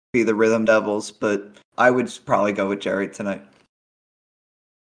be the Rhythm Devils, but I would probably go with Jerry tonight.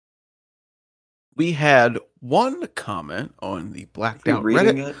 We had one comment on the blacked You out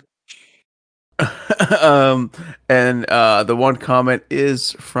reading Reddit. it? And the one comment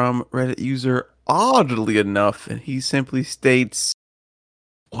is from Reddit user oddly enough, and he simply states,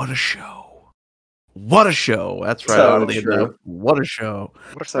 "What a show! What a show!" That's right, So oddly true. enough, what a show.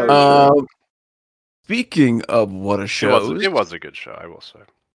 What a So great show. true. Speaking of what a shows, It was a good show, I will say.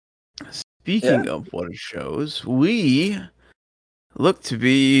 speaking of what a shows, we look to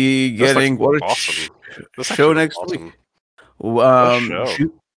be This looks getting what a awesome. This show actually next looks week. awesome.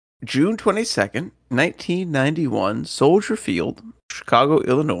 show. June 22nd, 1991, Soldier Field, Chicago,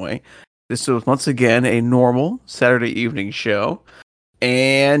 Illinois. This was once again a normal Saturday evening show.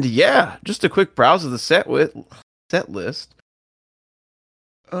 And yeah, just a quick browse of the set list.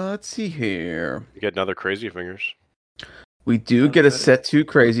 Let's see here. You get another Crazy Fingers. We do get a set 2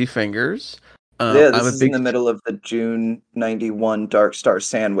 Crazy Fingers. This is in the middle of the June 91 Dark Star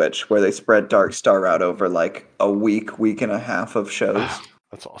sandwich, where they spread Dark Star out over like a week and a half of shows.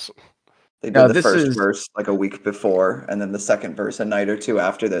 That's awesome. They did the first verse like a week before, and then the second verse a night or two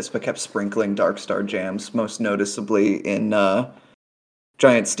after this, but kept sprinkling Dark Star jams, most noticeably in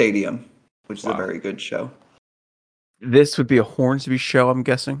Giant Stadium, which is a very good show. This would be a Hornsby show, I'm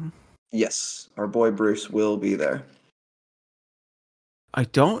guessing. Yes, our boy Bruce will be there. I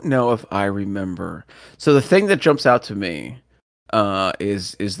don't know if I remember. So the thing that jumps out to me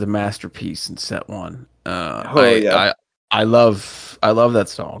is the masterpiece in set 1. I love that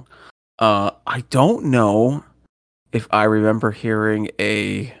song. I don't know if I remember hearing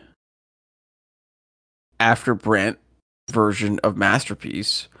a After Brent version of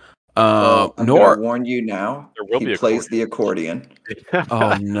Masterpiece. I'm gonna warn you now. He plays the accordion.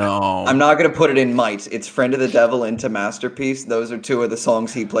 Oh no! I'm not gonna put it in Might. It's Friend of the Devil into Masterpiece. Those are two of the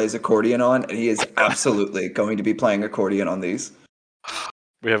songs he plays accordion on, and he is absolutely going to be playing accordion on these.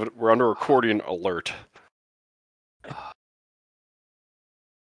 We're under accordion alert.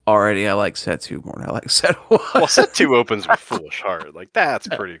 Already, I like set 2 more than I like set 1. Well, set 2 opens with Foolish Heart. Like, that's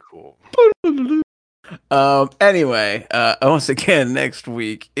pretty cool. Anyway, once again, next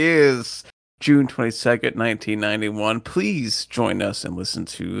week is June 22nd, 1991. Please join us and listen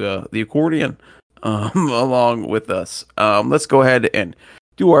to the accordion along with us. Let's go ahead and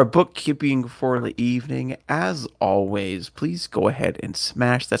do our bookkeeping for the evening. As always, please go ahead and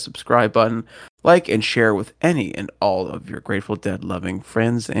smash that subscribe button, like and share with any and all of your Grateful Dead loving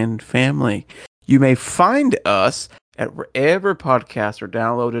friends and family. You may find us at wherever podcasts are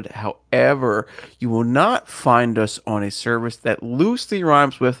downloaded. However, you will not find us on a service that loosely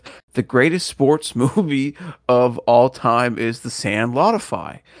rhymes with the greatest sports movie of all time is The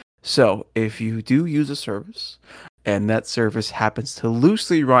Sandlotify. So if you do use a service and that service happens to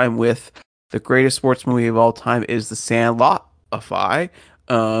loosely rhyme with the greatest sports movie of all time is The Sandlotify,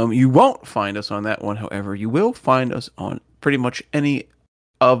 you won't find us on that one. However, you will find us on pretty much any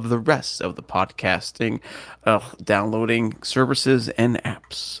of the rest of the podcasting downloading services and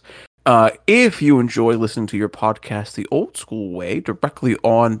apps. If you enjoy listening to your podcast the old school way, directly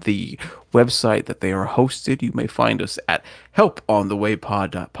on the website that they are hosted, you may find us at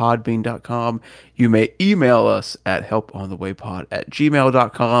helponthewaypod.podbean.com. You may email us at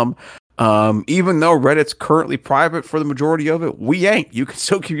helponthewaypod@gmail.com. Even though Reddit's currently private for the majority of it, we ain't. You can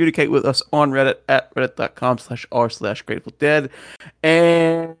still communicate with us on Reddit at reddit.com/r/Grateful Dead.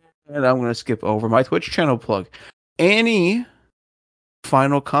 And I'm going to skip over my Twitch channel plug. Any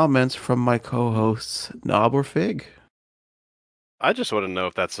final comments from my co-hosts, Knob or Fig? I just want to know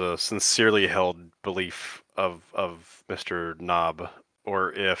if that's a sincerely held belief of Mr. Knob,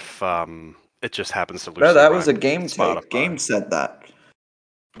 or if it just happens to lose. No, that was a game take. Game said that.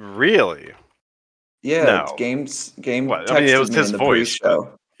 Really? Yeah, no. Game what? texted I mean, it was me his in the voice.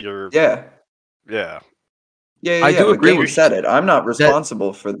 pre-show. Yeah. I do agree. Game said it. I'm not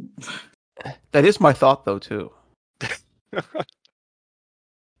responsible for. That is my thought, though, too.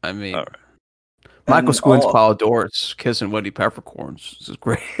 I mean, Michael Squint's Pile of Doors kissing Wendy Peppercorns is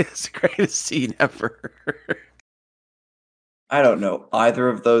great. It's the greatest scene ever. I don't know either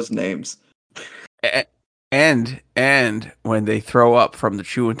of those names. And when they throw up from the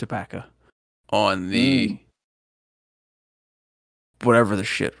chewing tobacco on the whatever the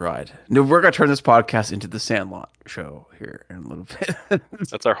shit ride. No, we're gonna turn this podcast into the Sandlot show here in a little bit.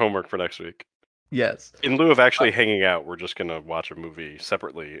 That's our homework for next week. Yes. In lieu of actually hanging out, we're just gonna watch a movie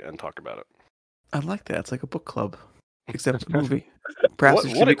separately and talk about it. I like that. It's like a book club, except it's a movie. Perhaps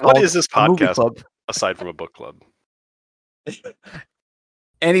what is this podcast aside from a book club?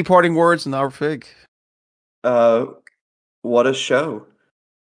 Any parting words, Knob or Fig? What a show.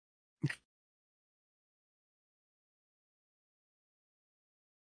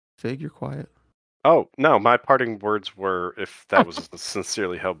 Fig, you're quiet. Oh, no, my parting words were, if that was a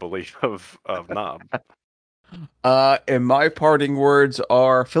sincerely held belief of Knob. And my parting words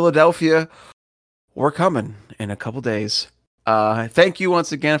are Philadelphia, we're coming in a couple days. Thank you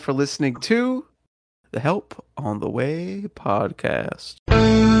once again for listening to the Help on the Way podcast.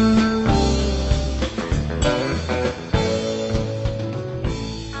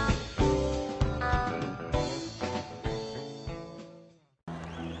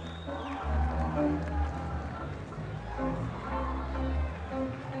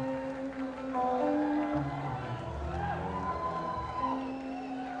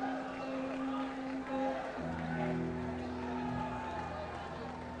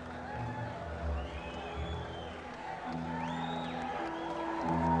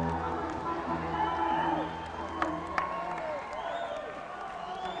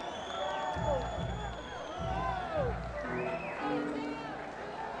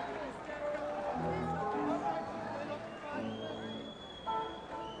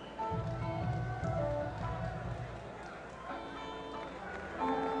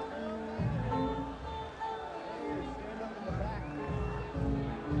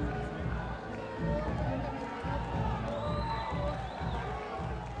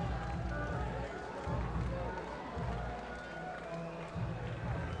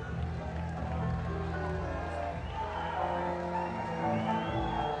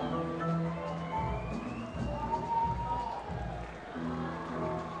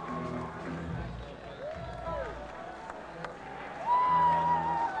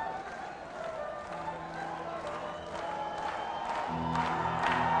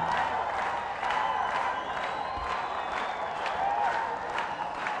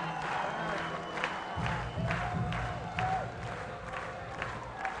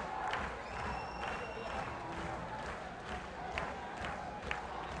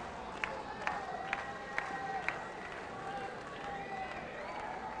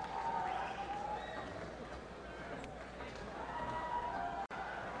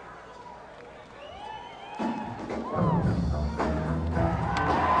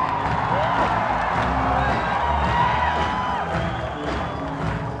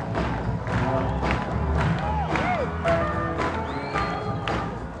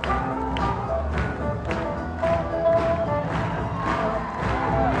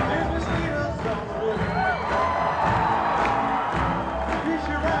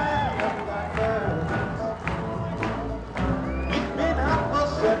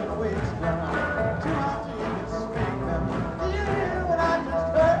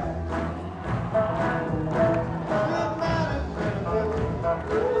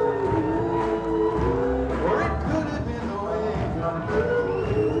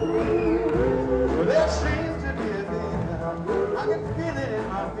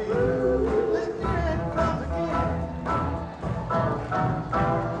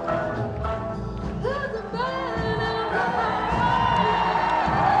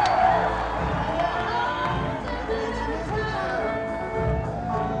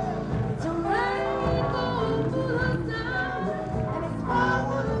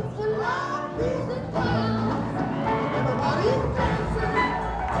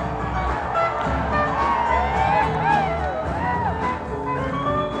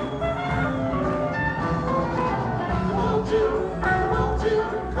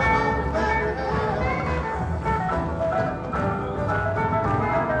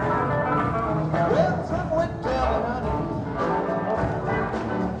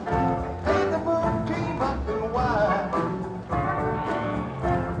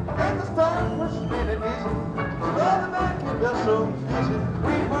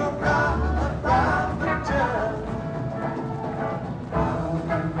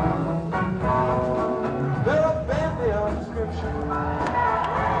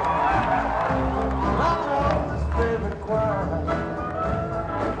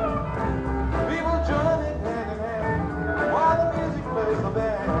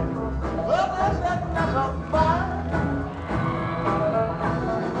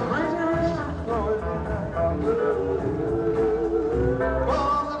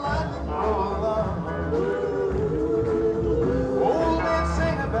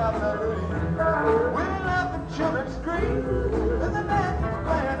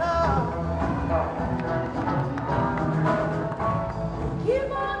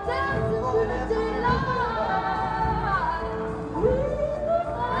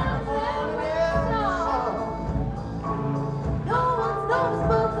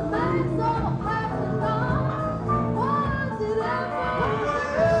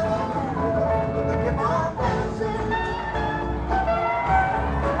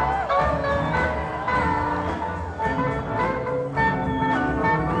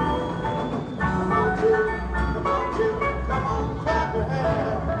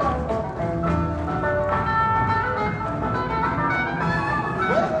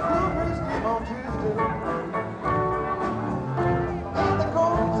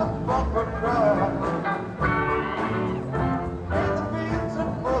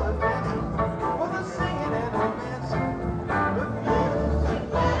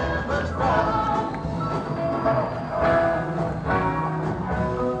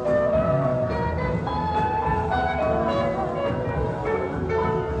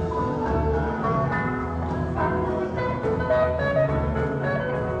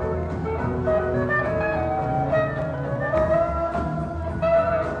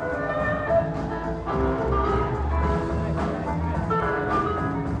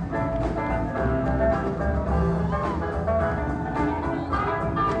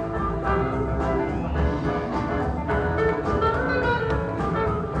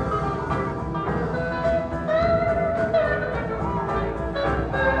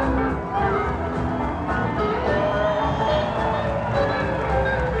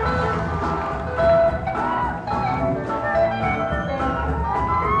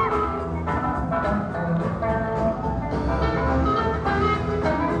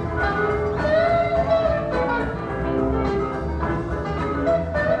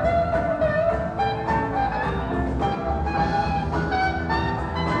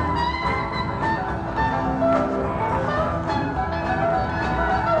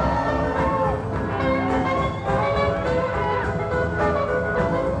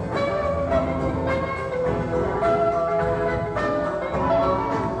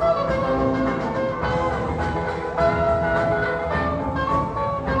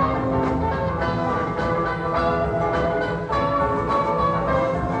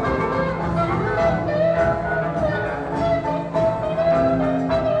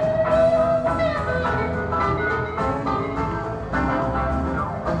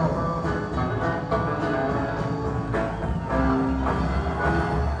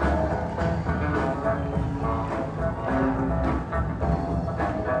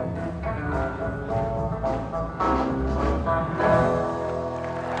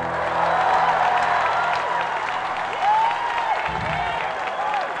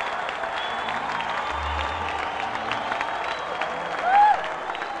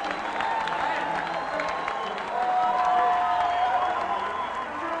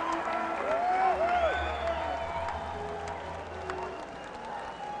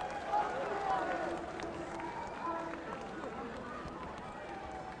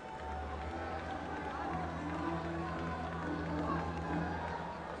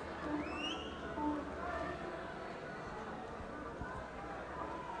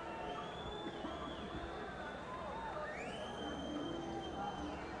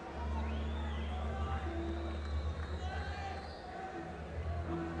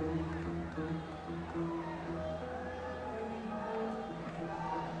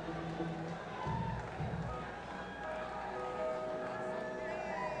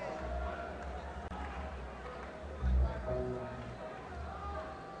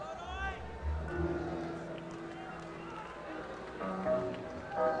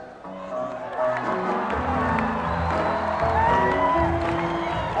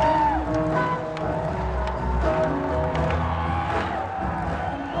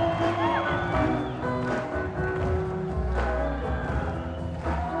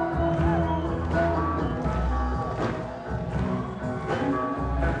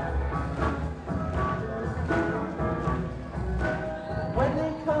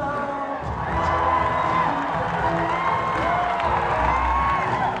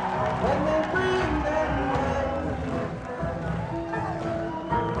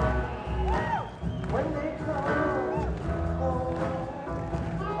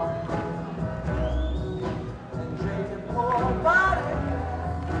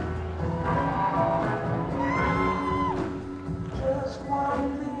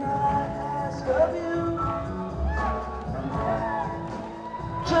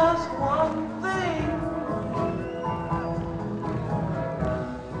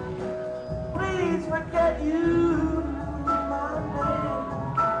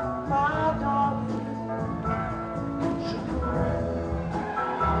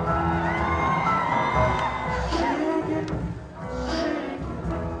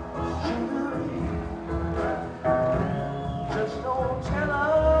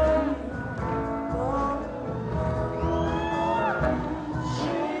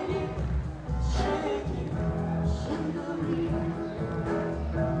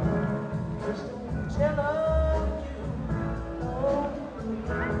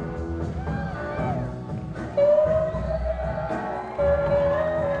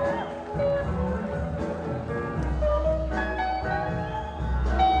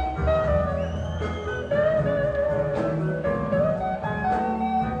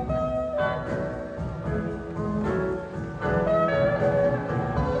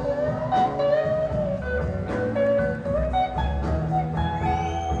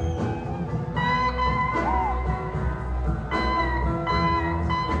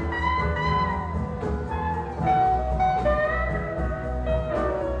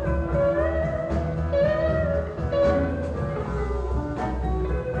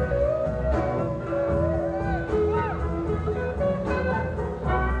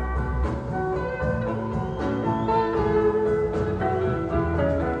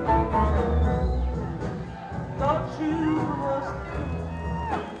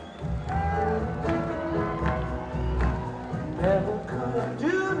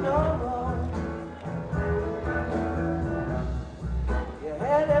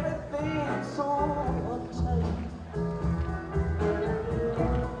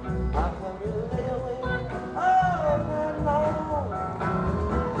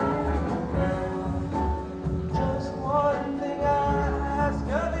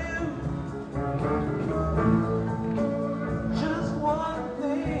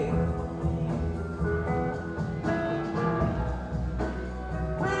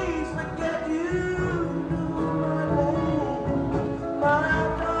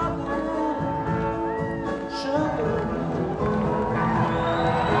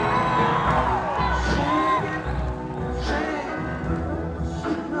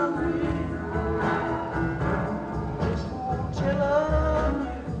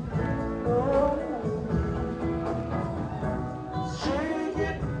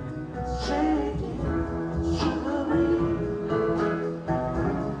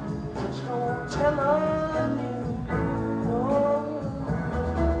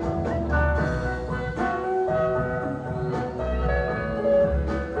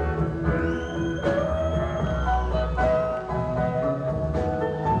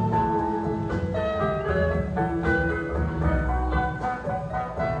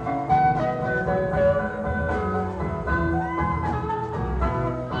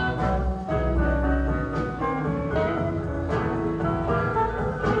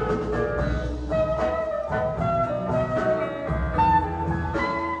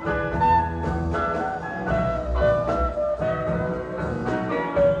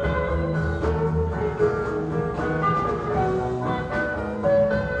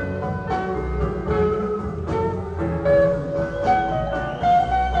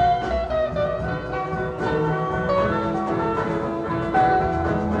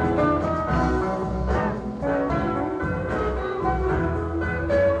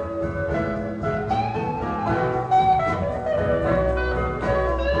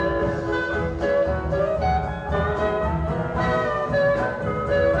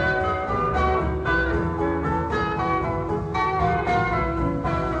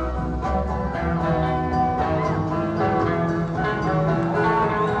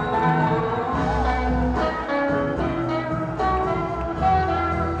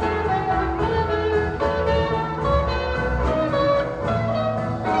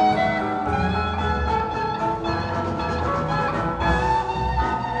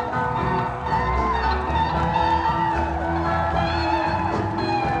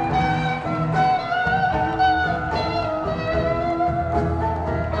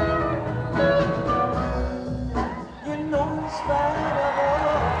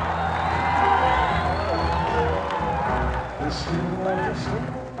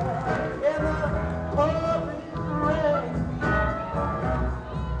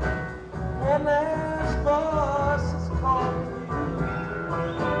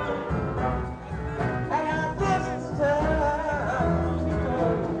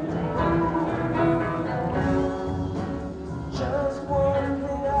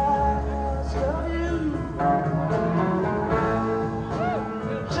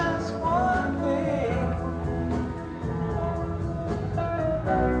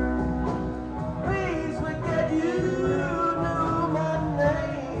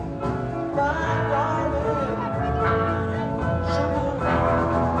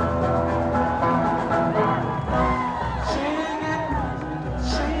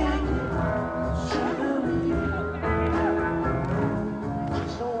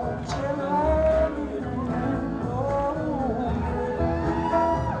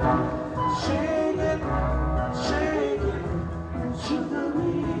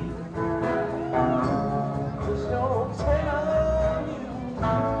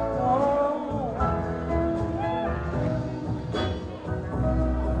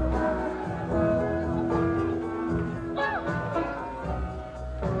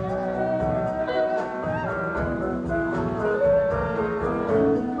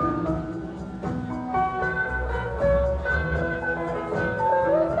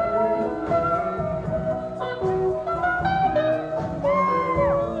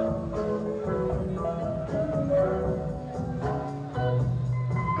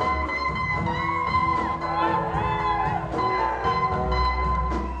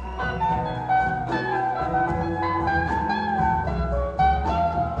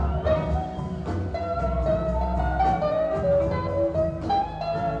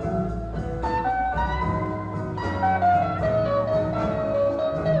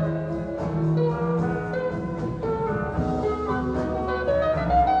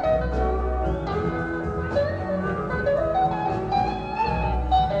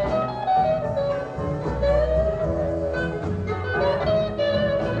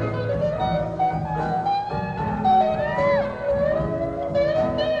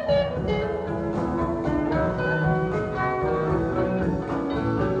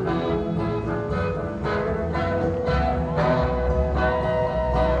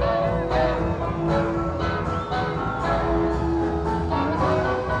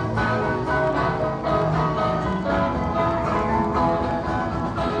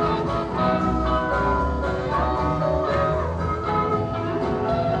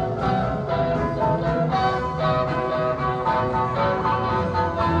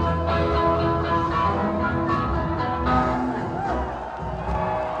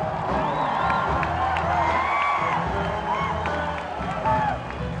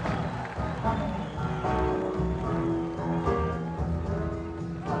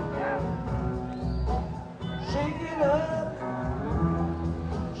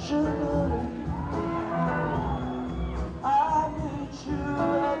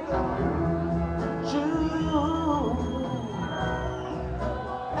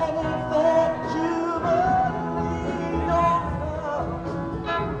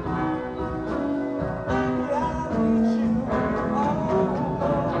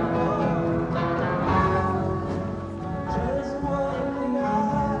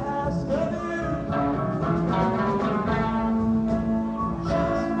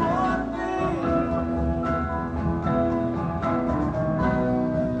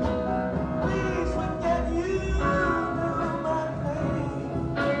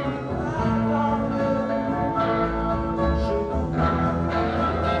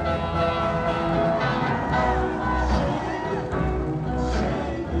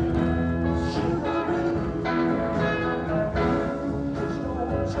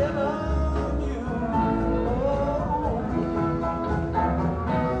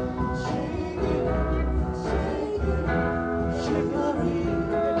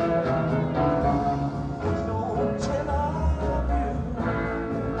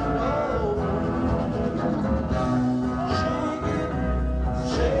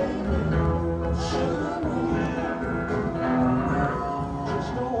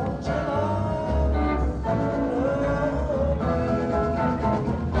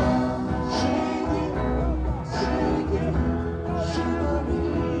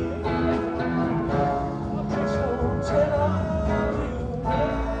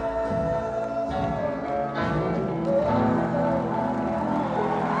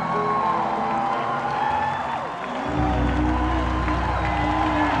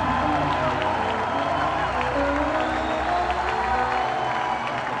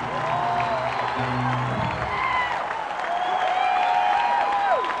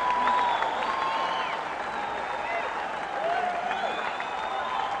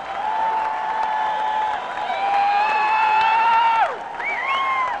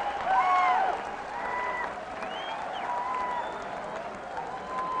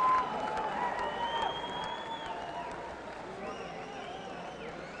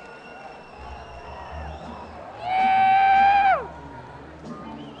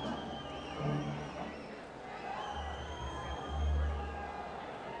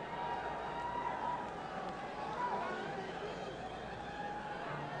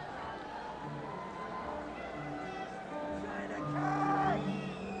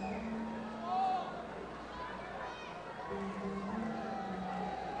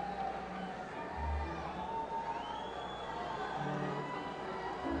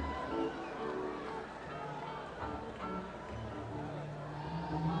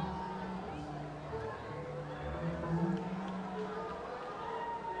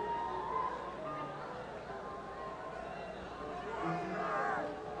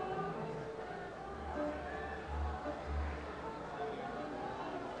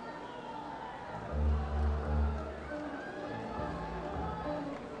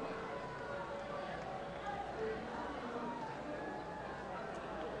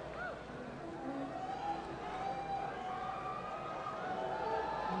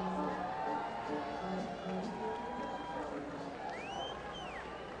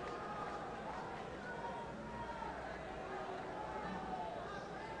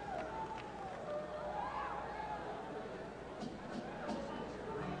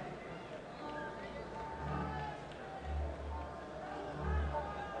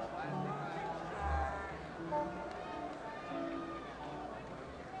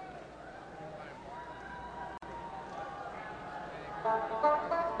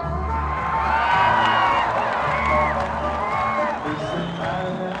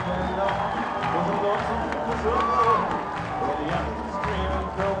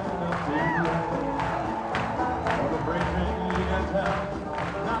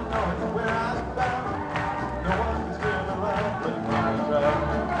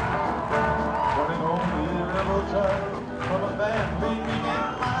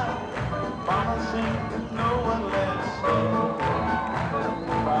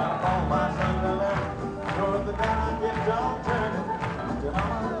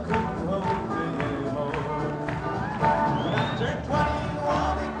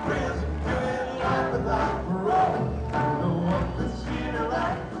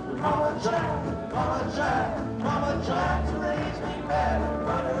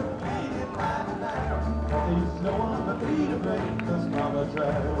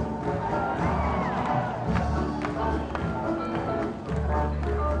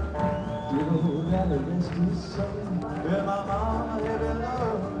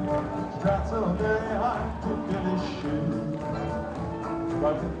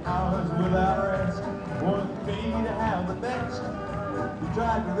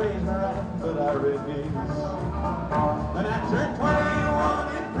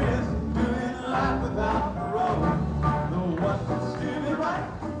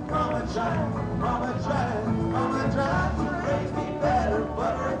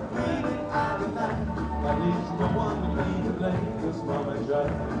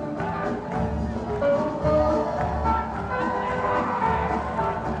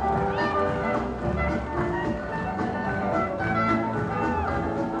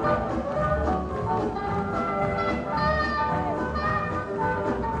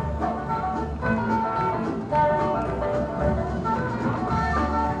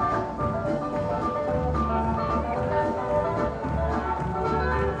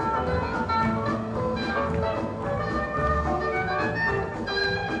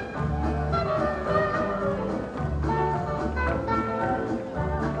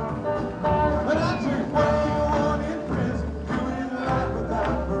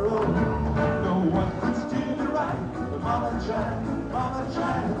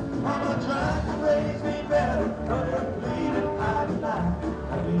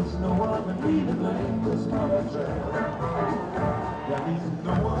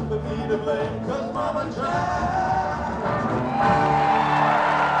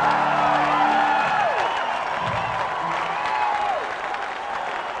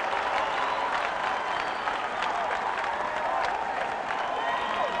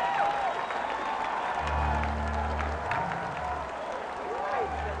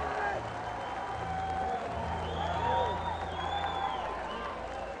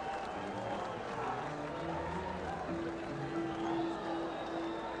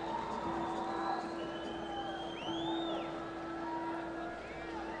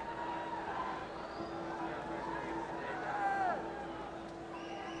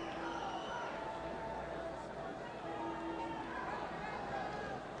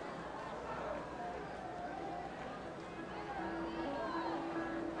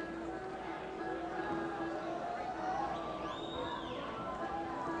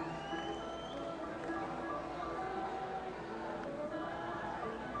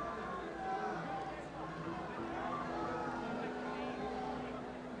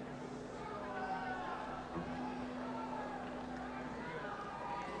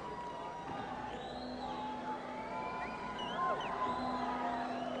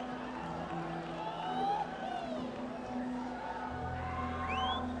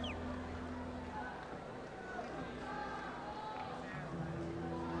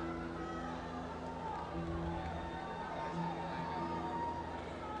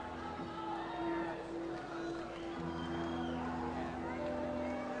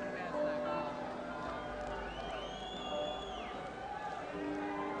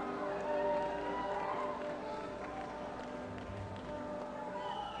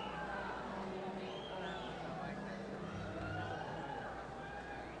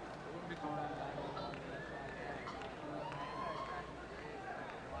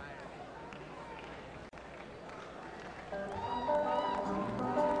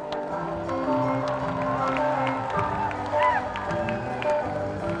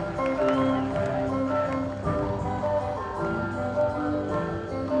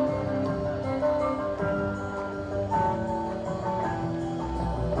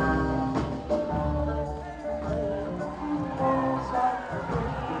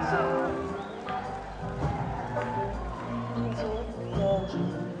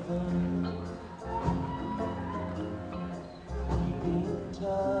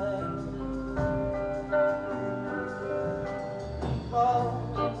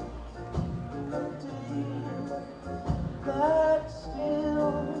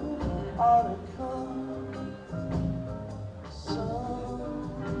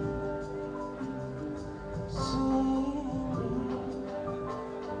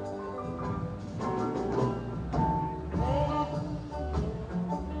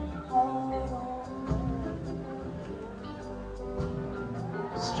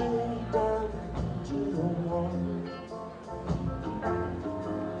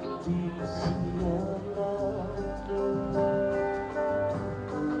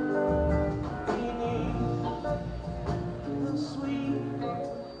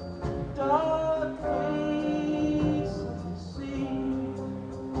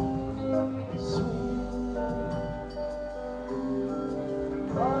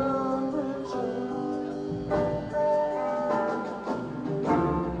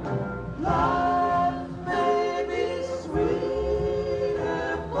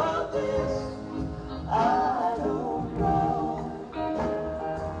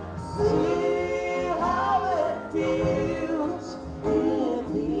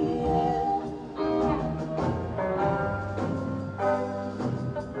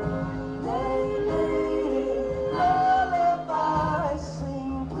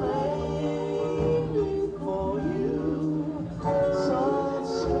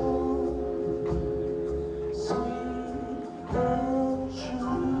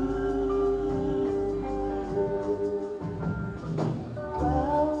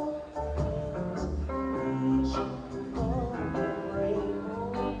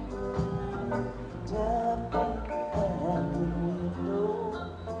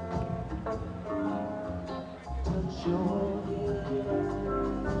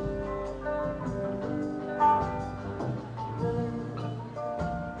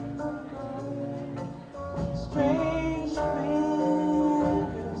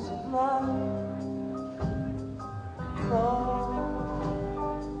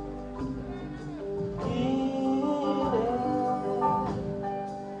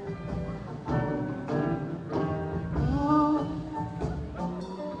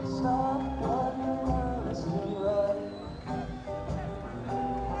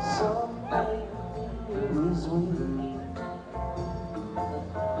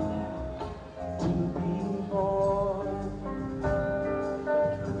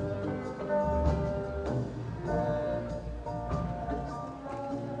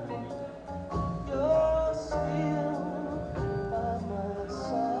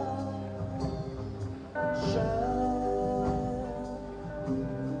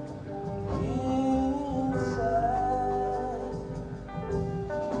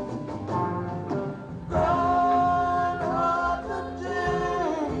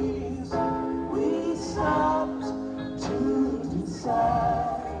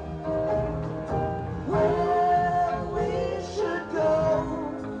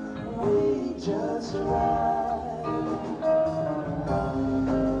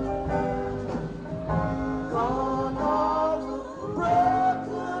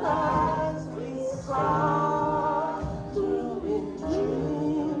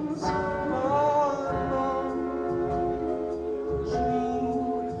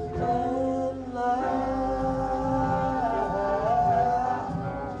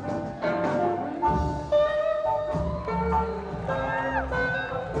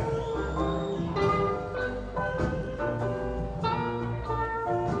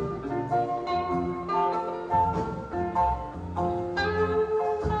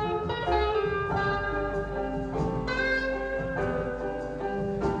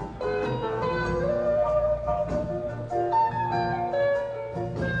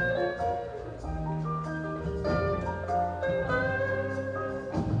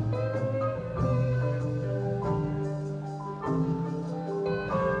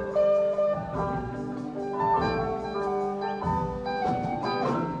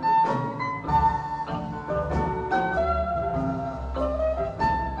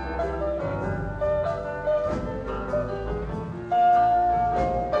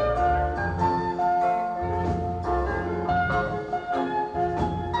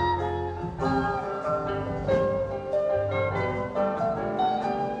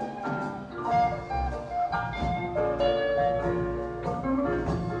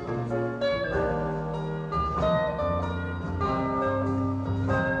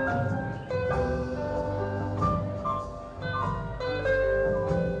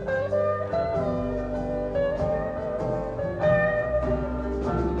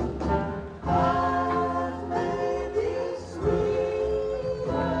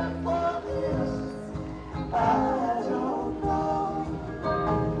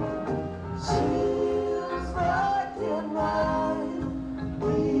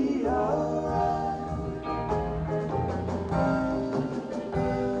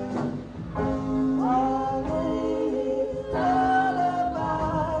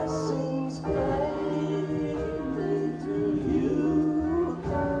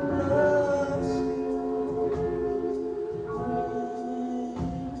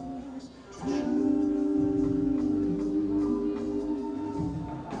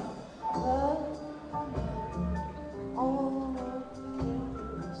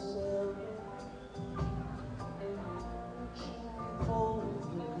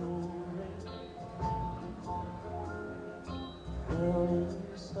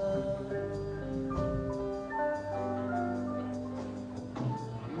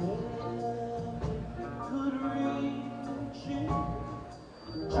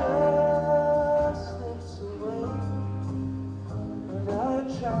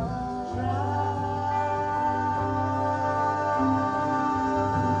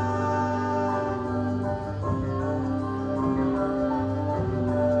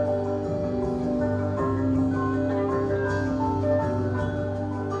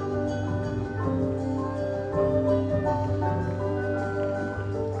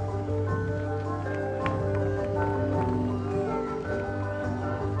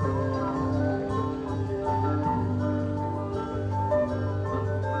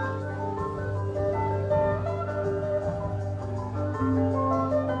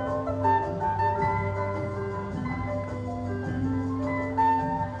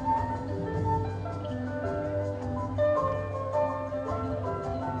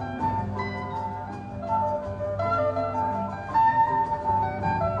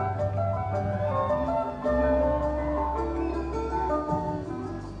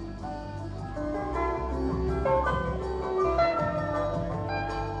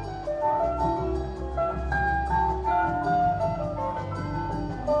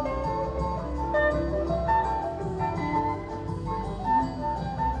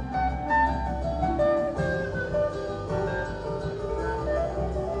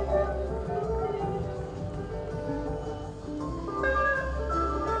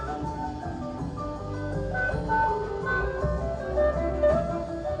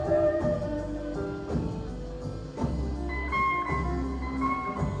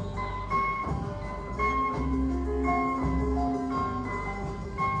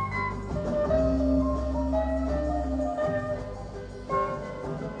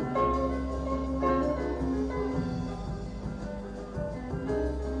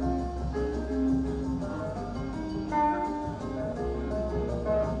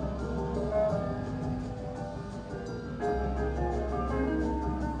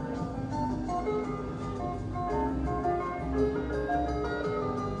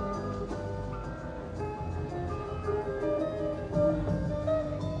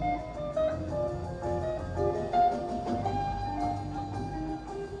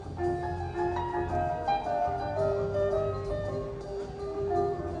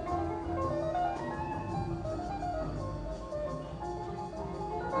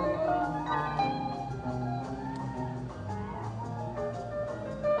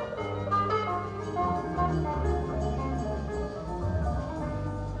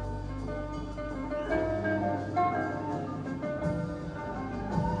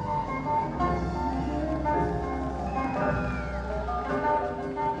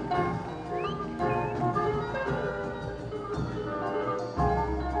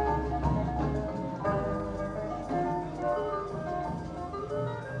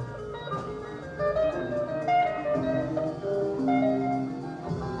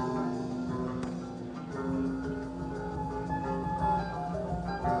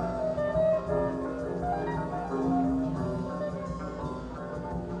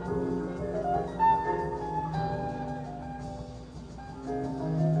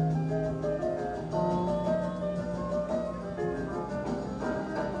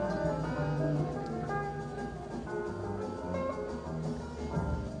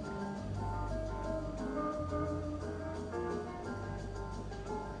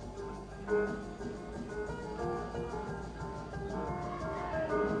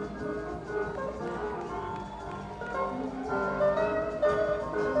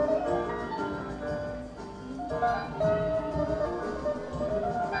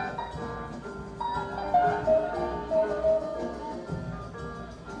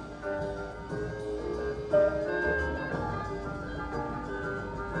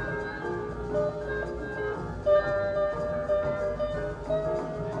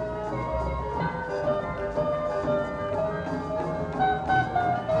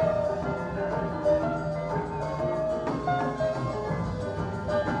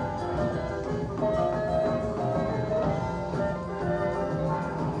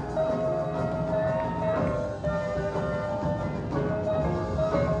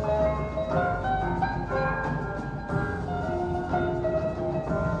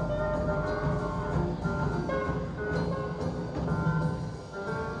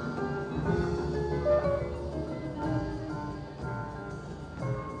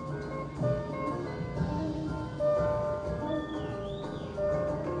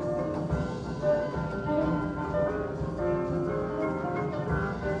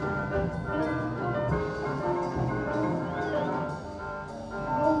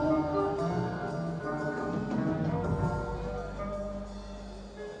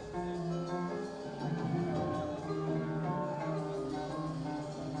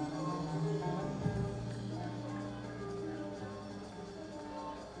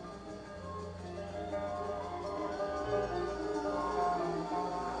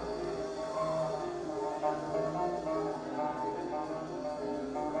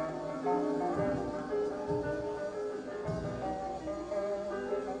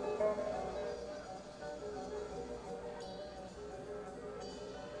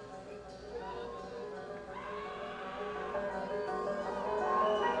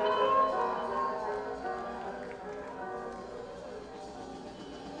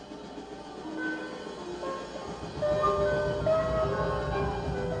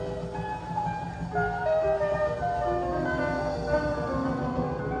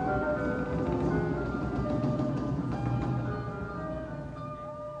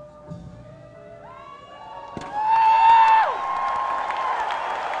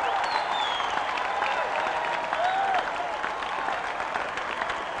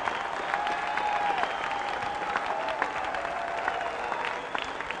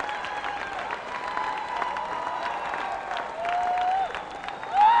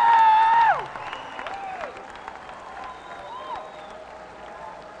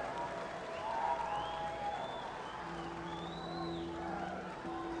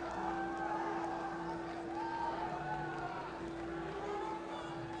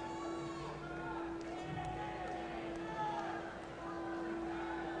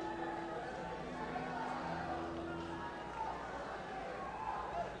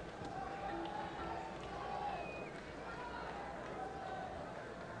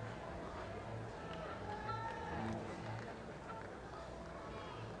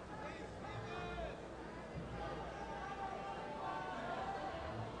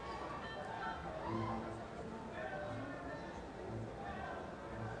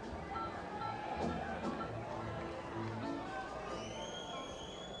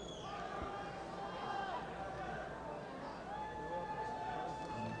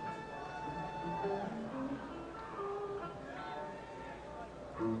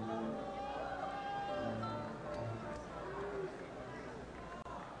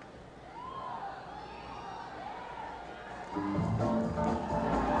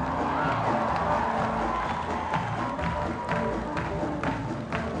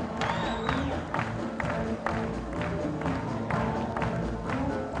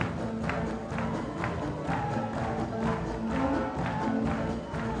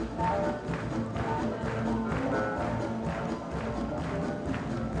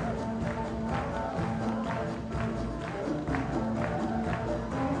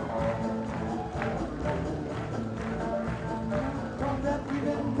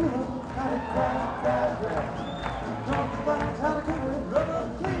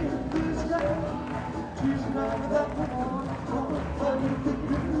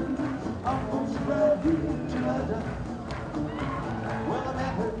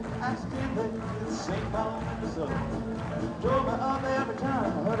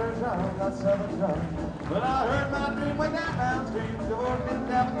 But I heard my dream way down downstream, the horse been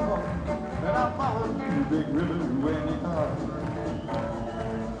down the road, and I followed you, big river, when you called.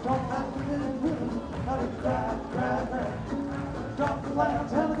 Talk about the big river, how you cry, cry, cry. Drop the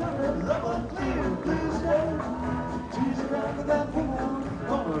clouds, helicopter, rubber, clear, blue sky. She's around with that woman,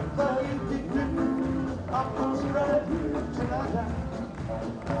 gonna fly you, big river. I'm gonna stay right here till I die.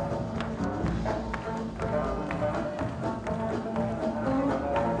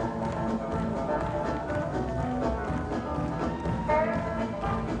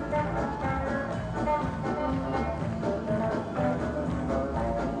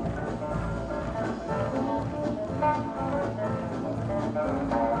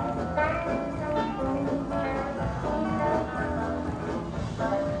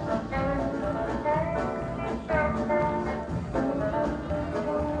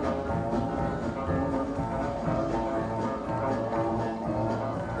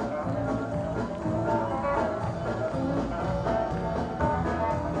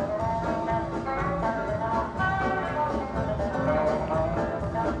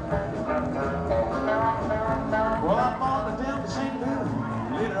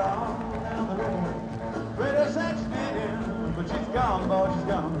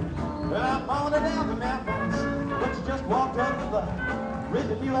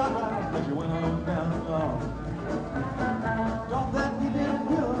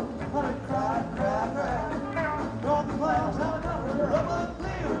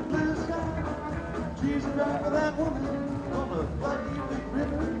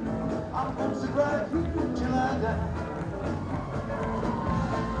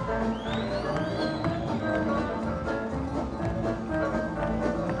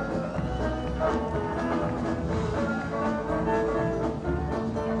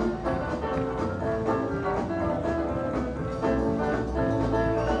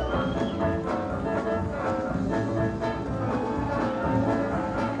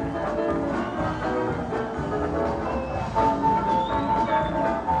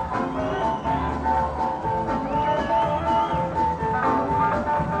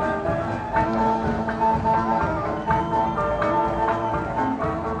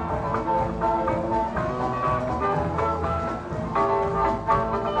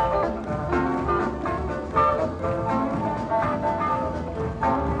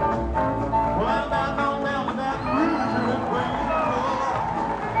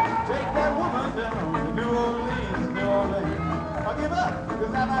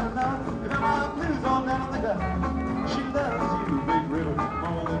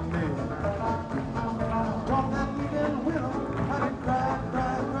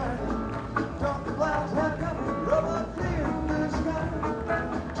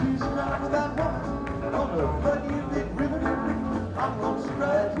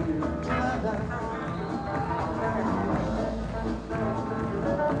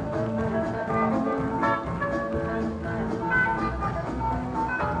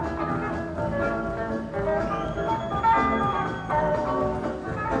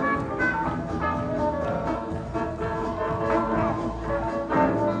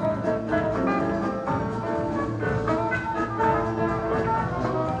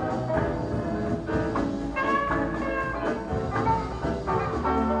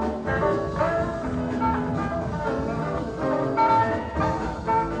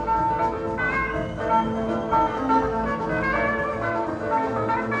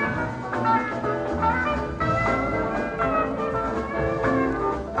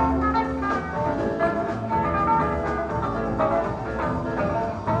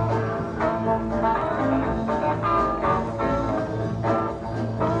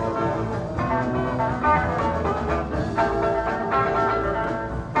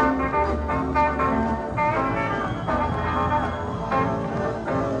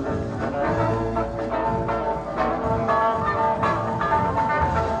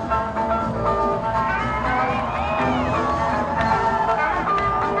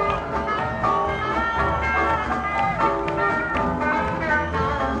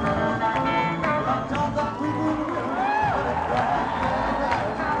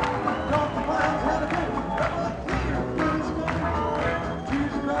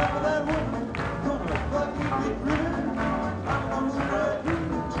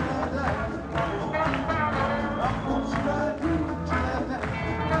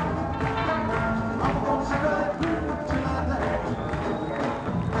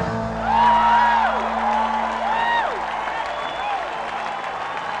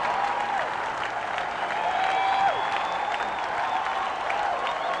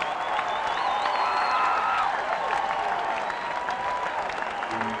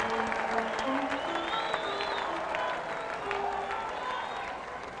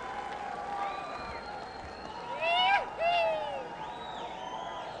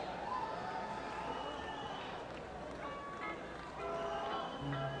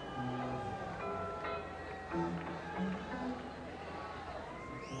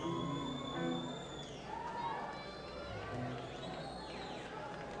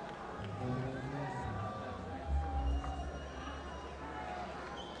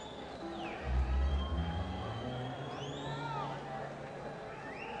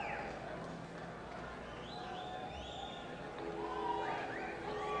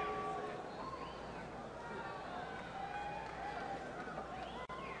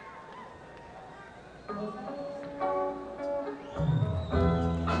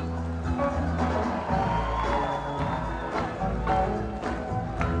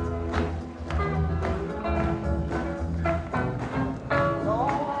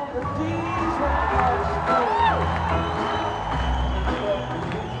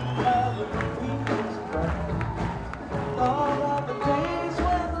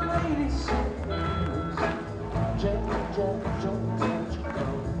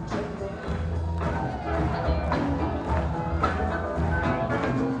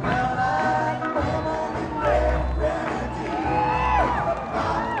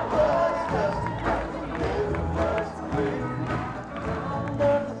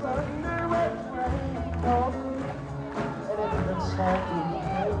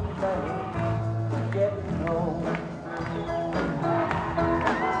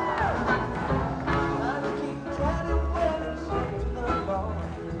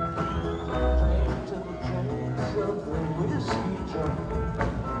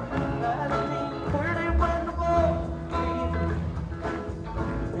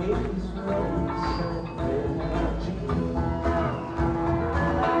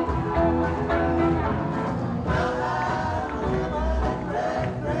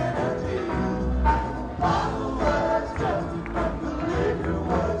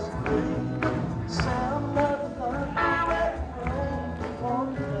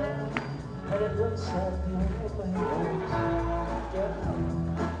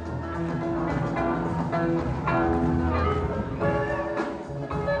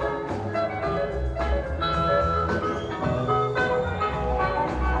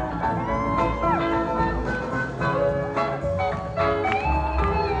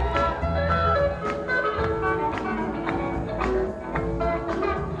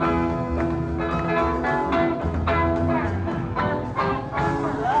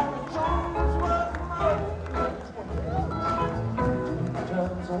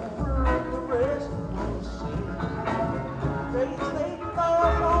 Turns over the rest of the sea.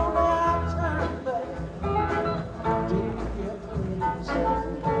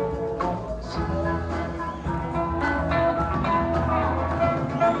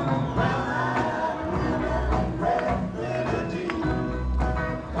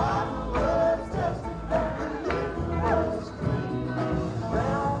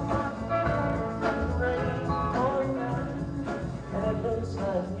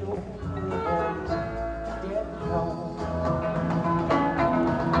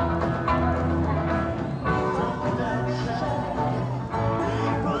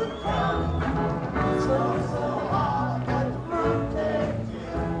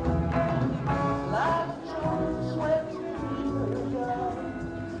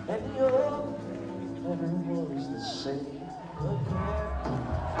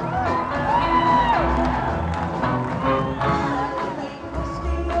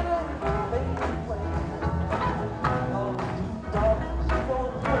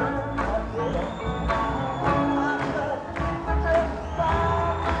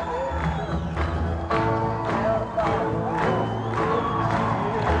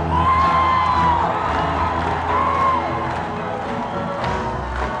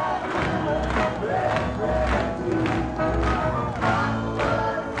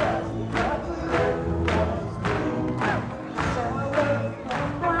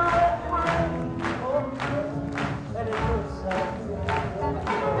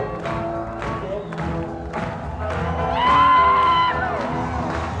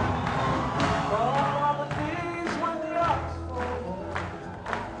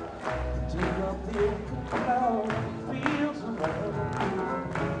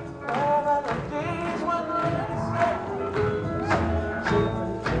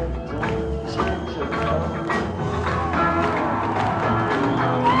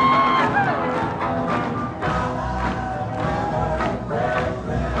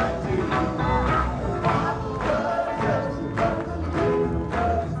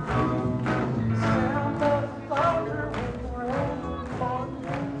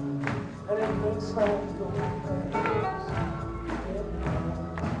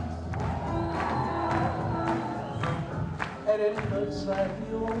 just like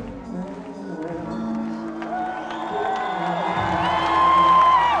the old man.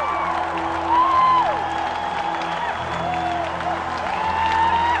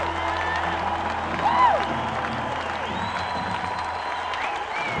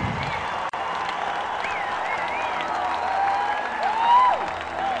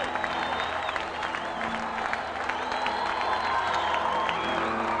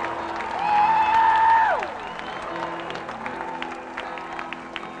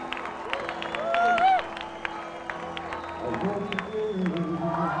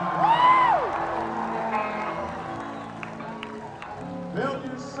 Felt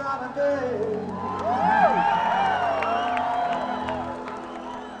you solid day.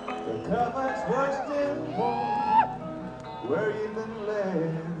 The cupboards were still warm where you've been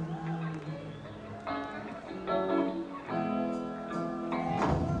laying.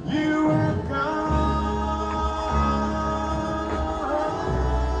 You were gone.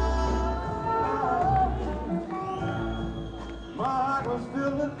 My heart was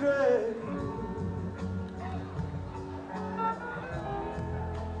filled with dread.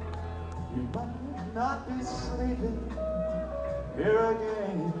 You might not be sleeping here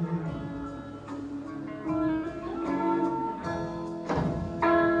again.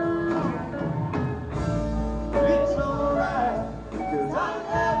 It's alright, 'cause I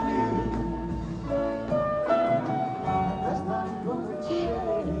love you. That's not gonna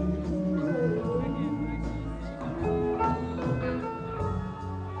change.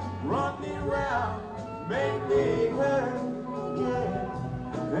 Run me round, make me hurt again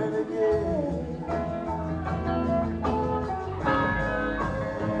and again.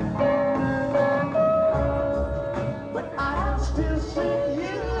 But I'll still sing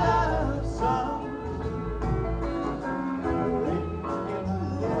you love song. Written in the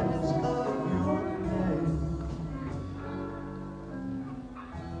letters of your name.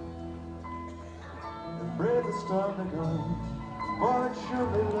 And pray the storm to go, for it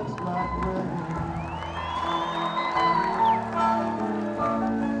surely looks like rain.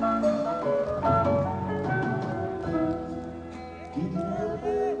 Did you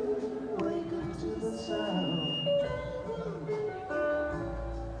ever wake up to the sound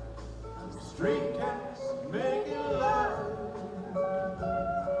of street cats making love?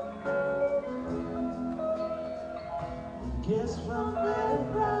 Guess from their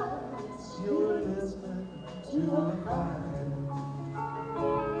rights you're listening to a mind.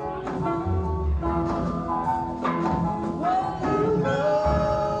 Well, you know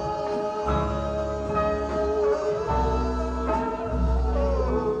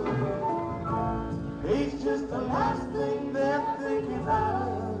it's just the last thing they're thinking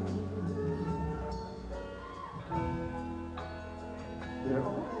of.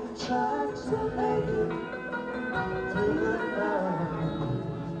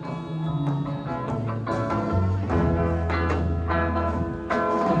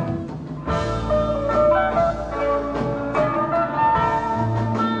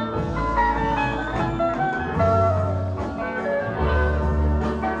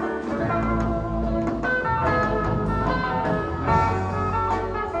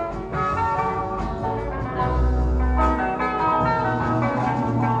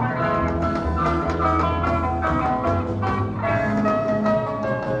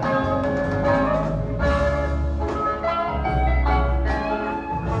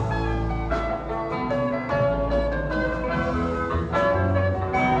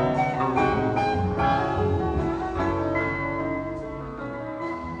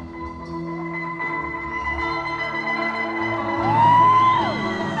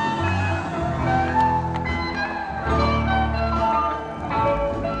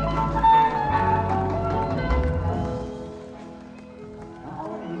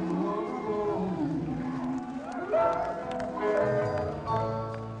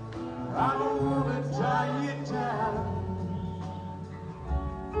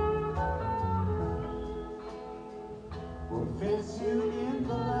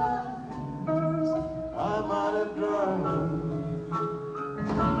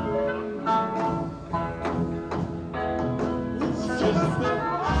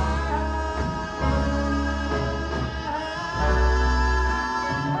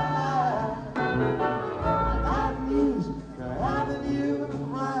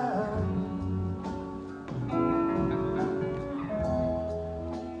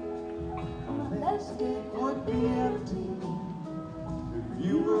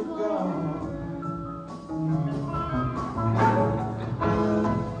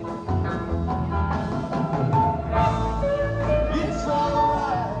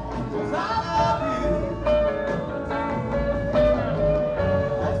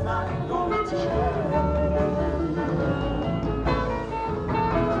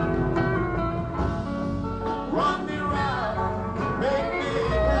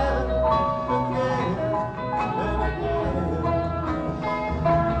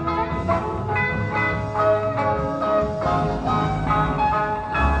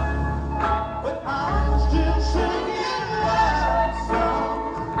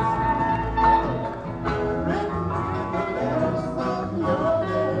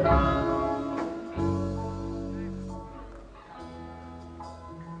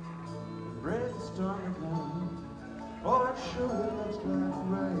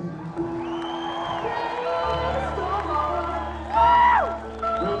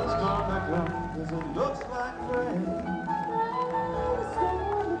 'cause it looks like rain.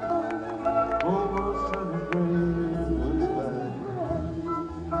 Whole world's turning gray, it looks like.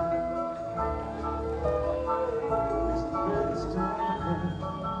 It's the greatest storm ever,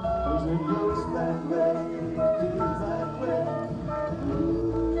 'cause it looks that way, it feels that way.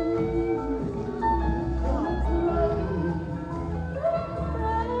 Comes the rain.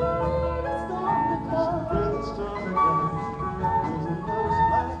 It's the greatest storm ever, 'cause it looks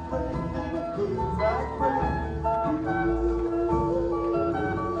like rain, and it feels like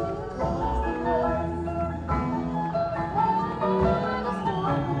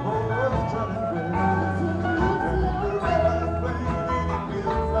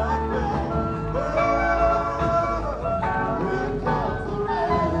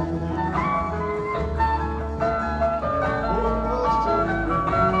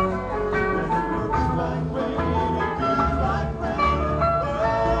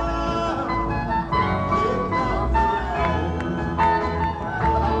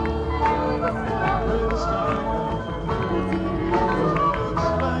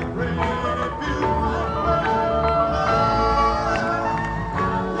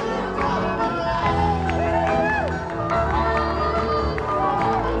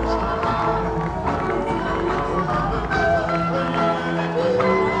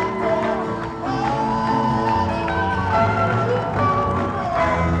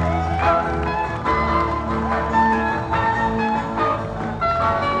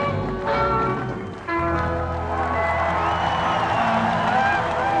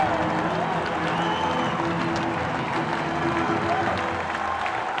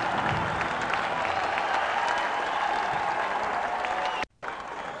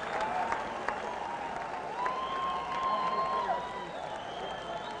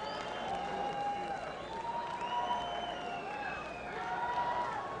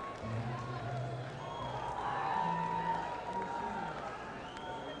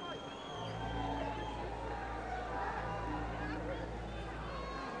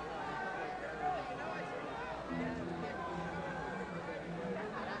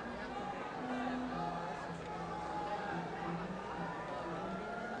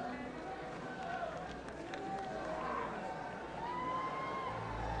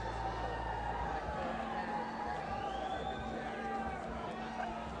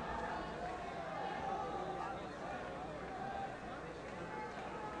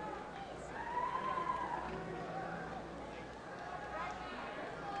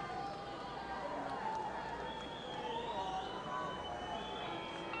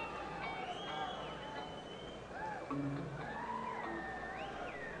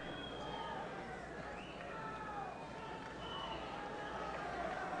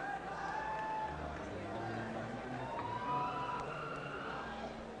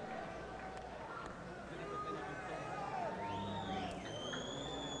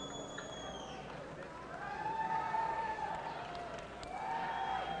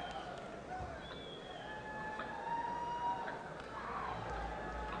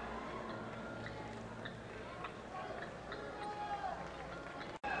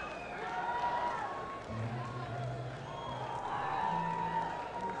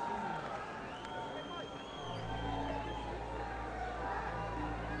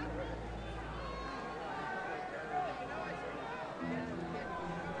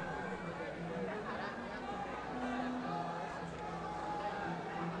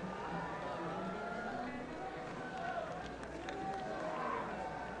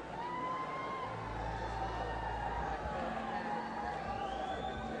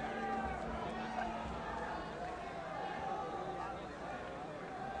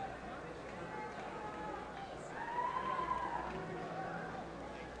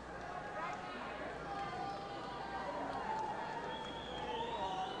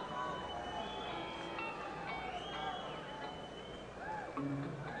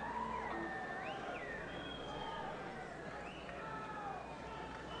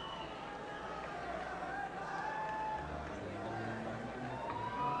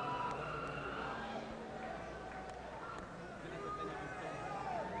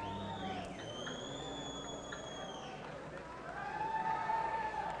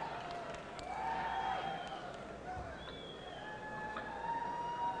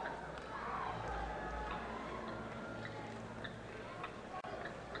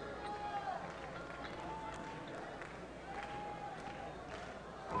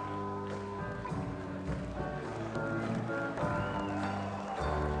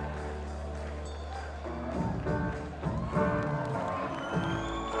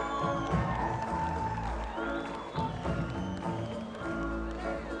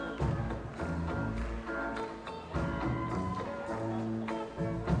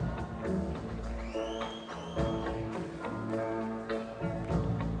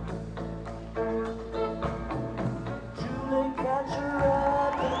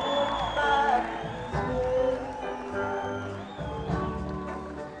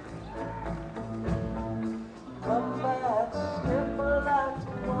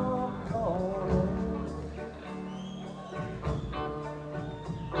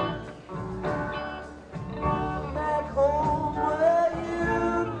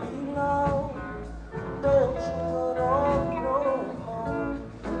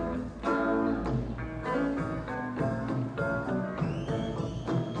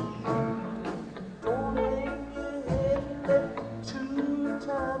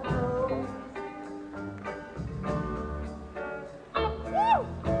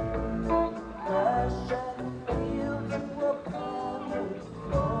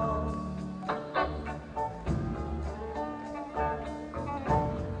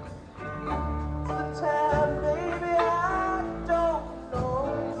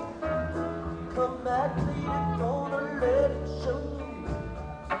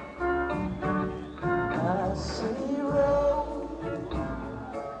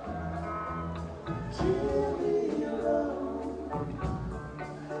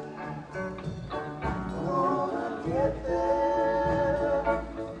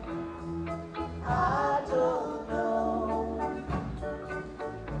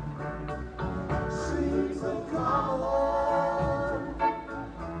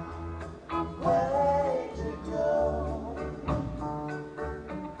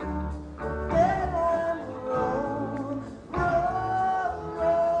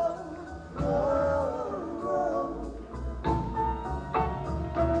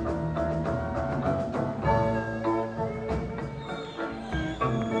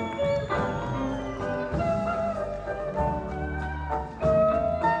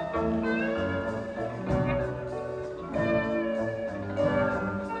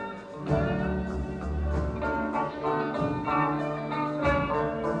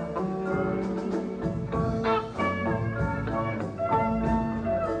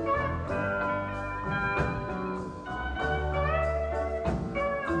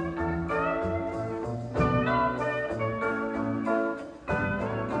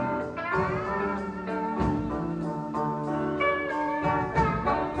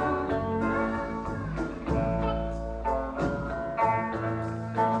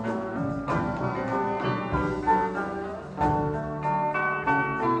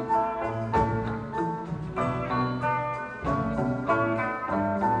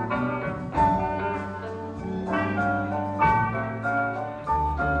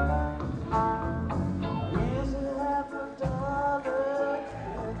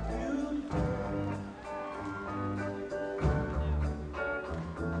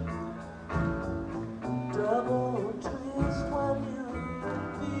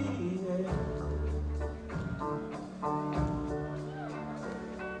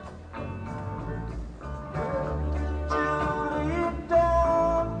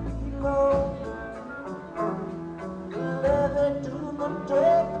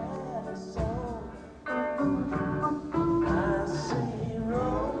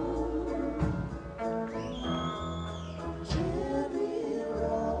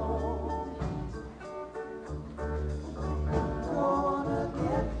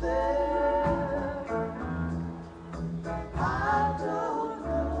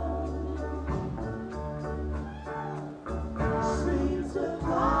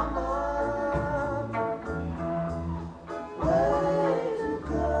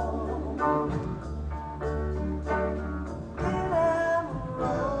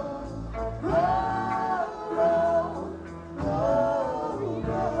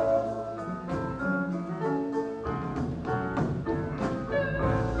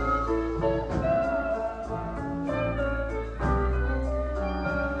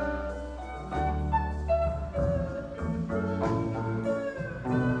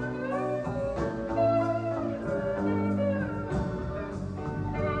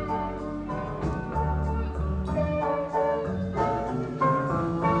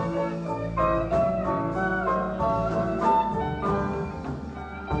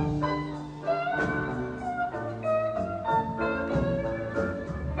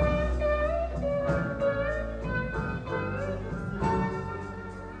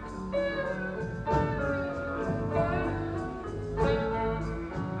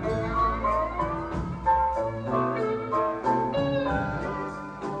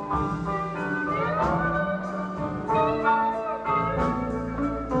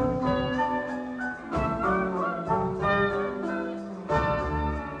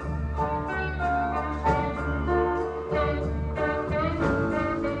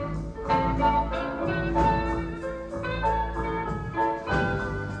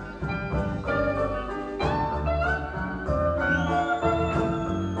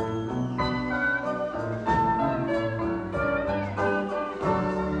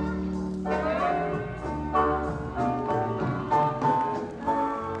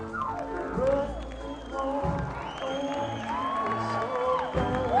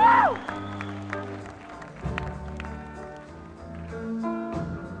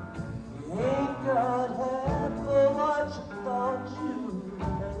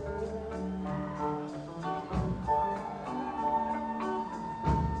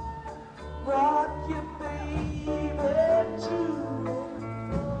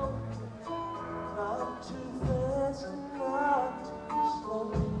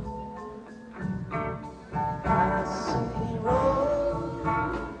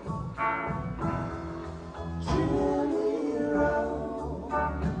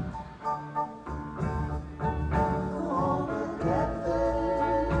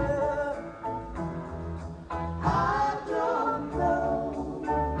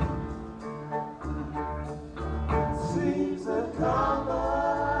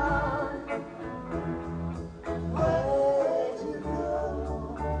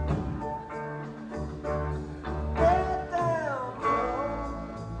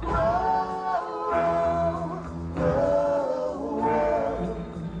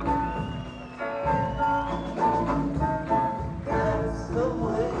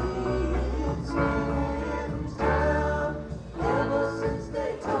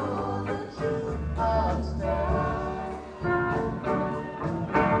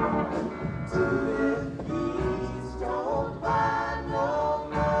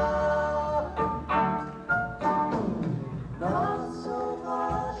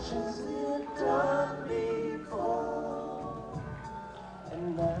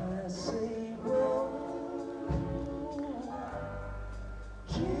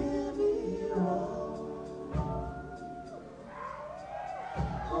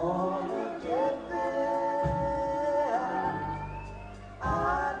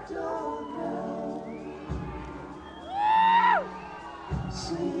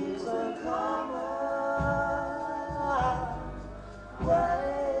seems a common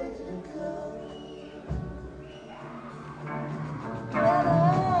way to go. Get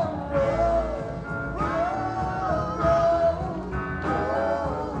on, roll, roll, roll,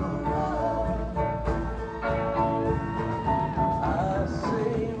 roll. I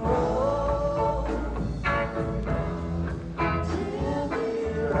say roll, till we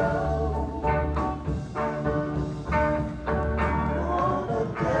roll.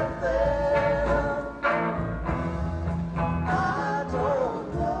 Wanna get there, I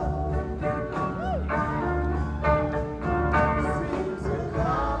don't know. Seems a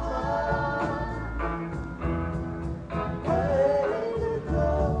common way to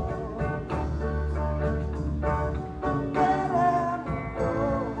go. Get up,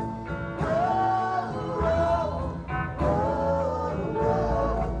 roll, roll, roll,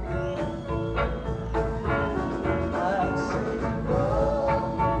 roll. I say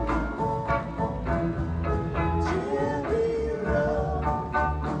roll, till we roll.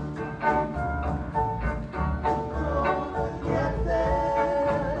 Gonna get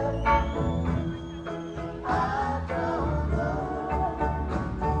there, I don't know.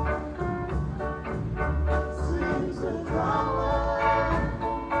 Seems a common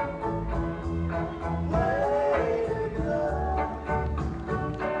way to go.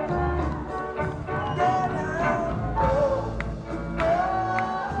 Get out, roll,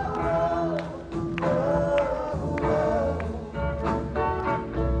 roll, roll, roll.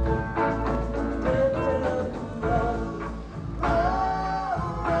 Get up, roll, roll,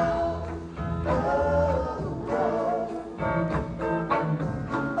 roll, roll.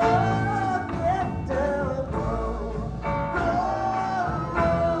 Oh, get down, roll, roll,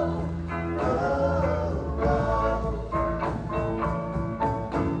 roll, roll.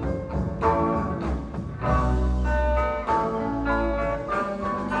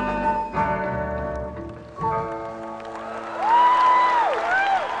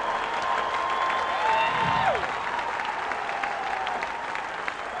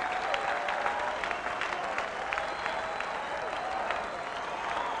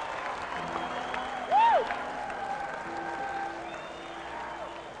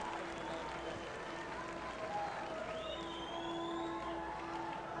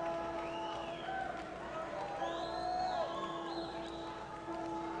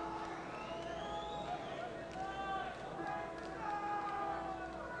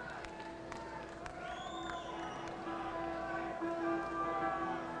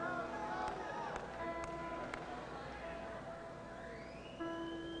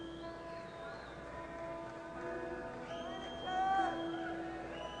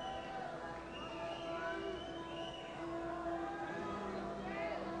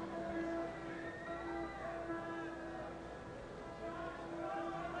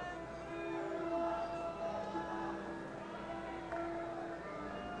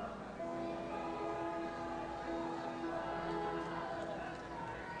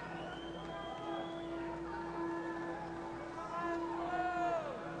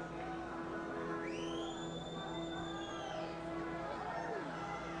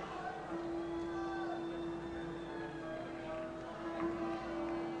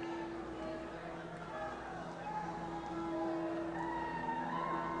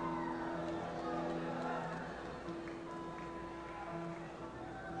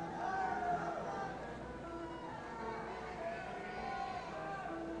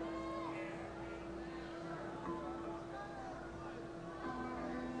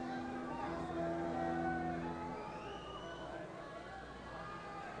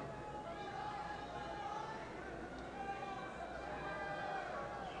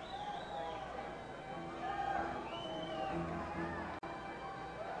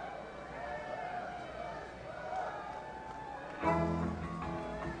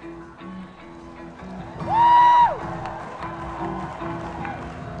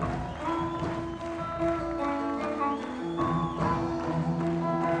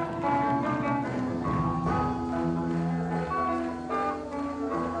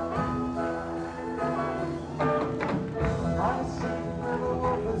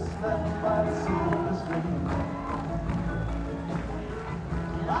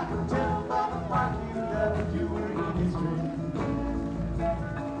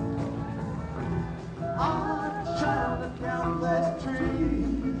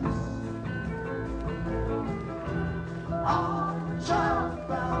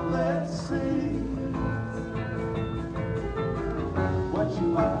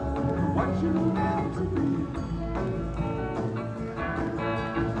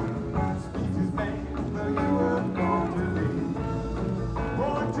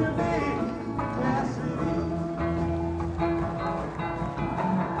 to be Cassidy.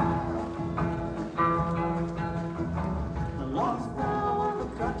 Lost now on the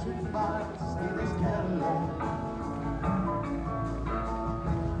country by Mercedes Cadillac.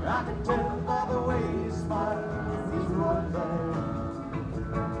 I can tell by the way he smiles, he's rolling back.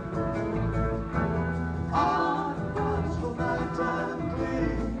 On the watchful nighttime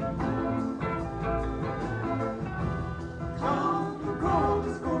gleam, come the road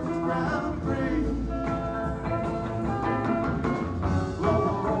is gorgeous ground green. Blow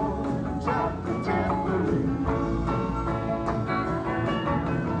the horn, chop the tambourine.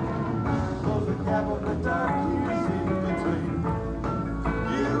 Close the gap of the dark years in between.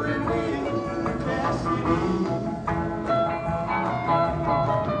 You and me, Cassidy.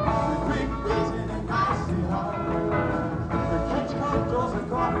 The quick blazing and icy hot. The catch controls a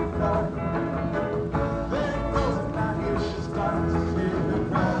coffee car. There goes it now, here she starts to hear the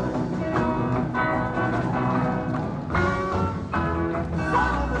crowd.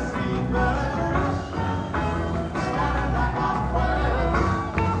 Follow the seabirds, scattered like on fire.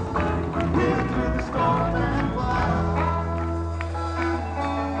 We're through the storm and cloud.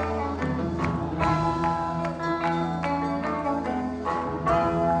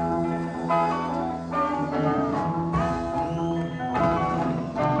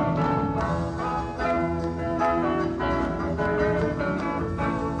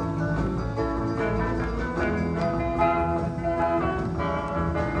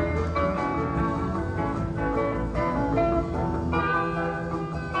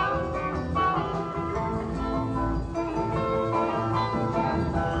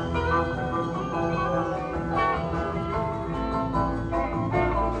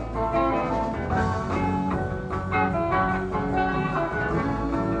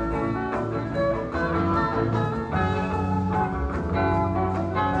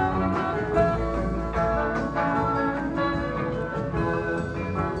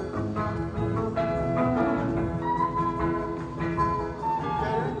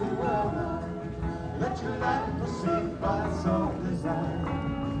 Fare thee well now. Let your life proceed by its own design.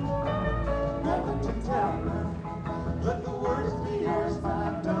 Never to tell now. Let the words be yours,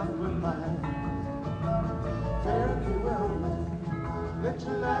 I'm done with mine. Fare thee well now. Let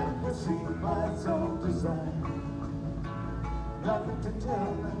your life proceed by its own design. Nothing to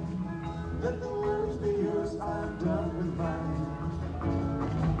tell now. Let the words be yours, I'm done with mine.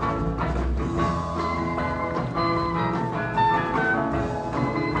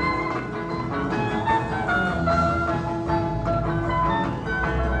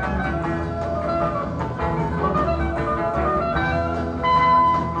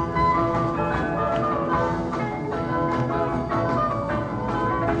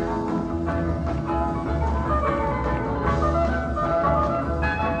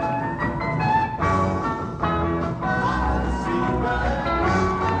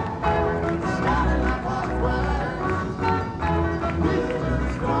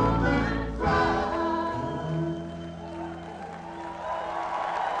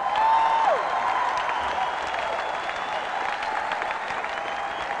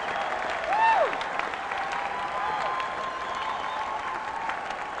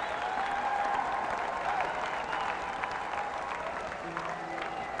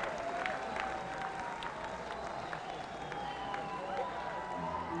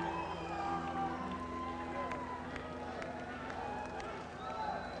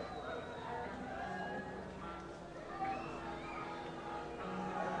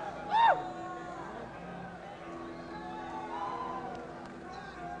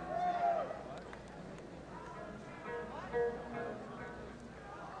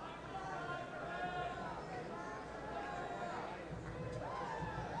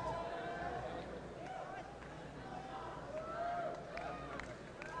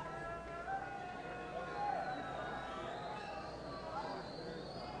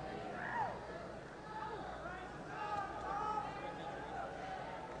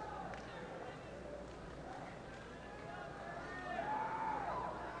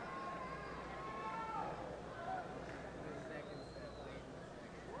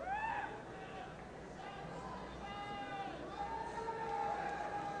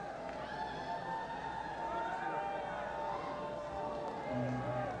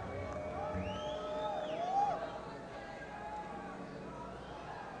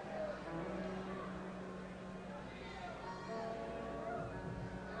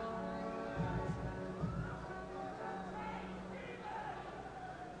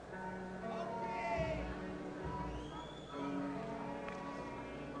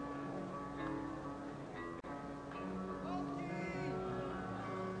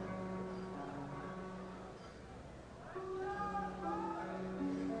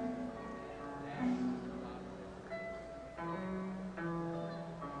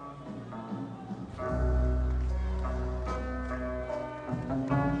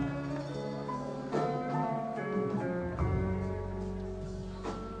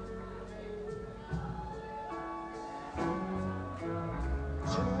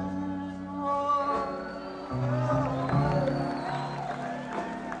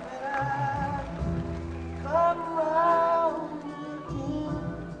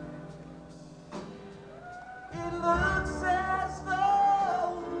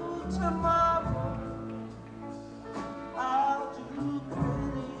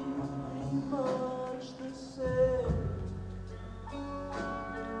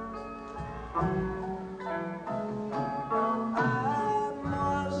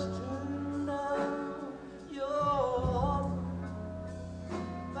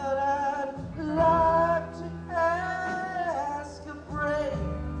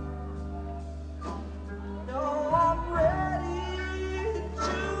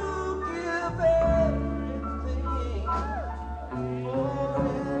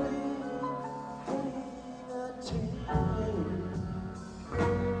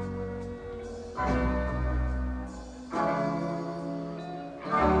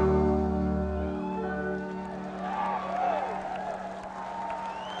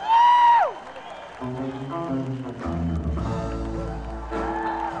 Someone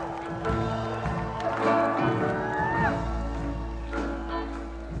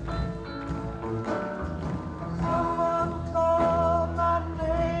called my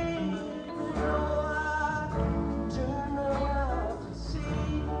name, I turned around to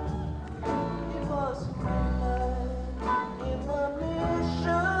see it was moonlight in the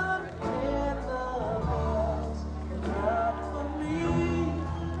mission, and the bells were not for me.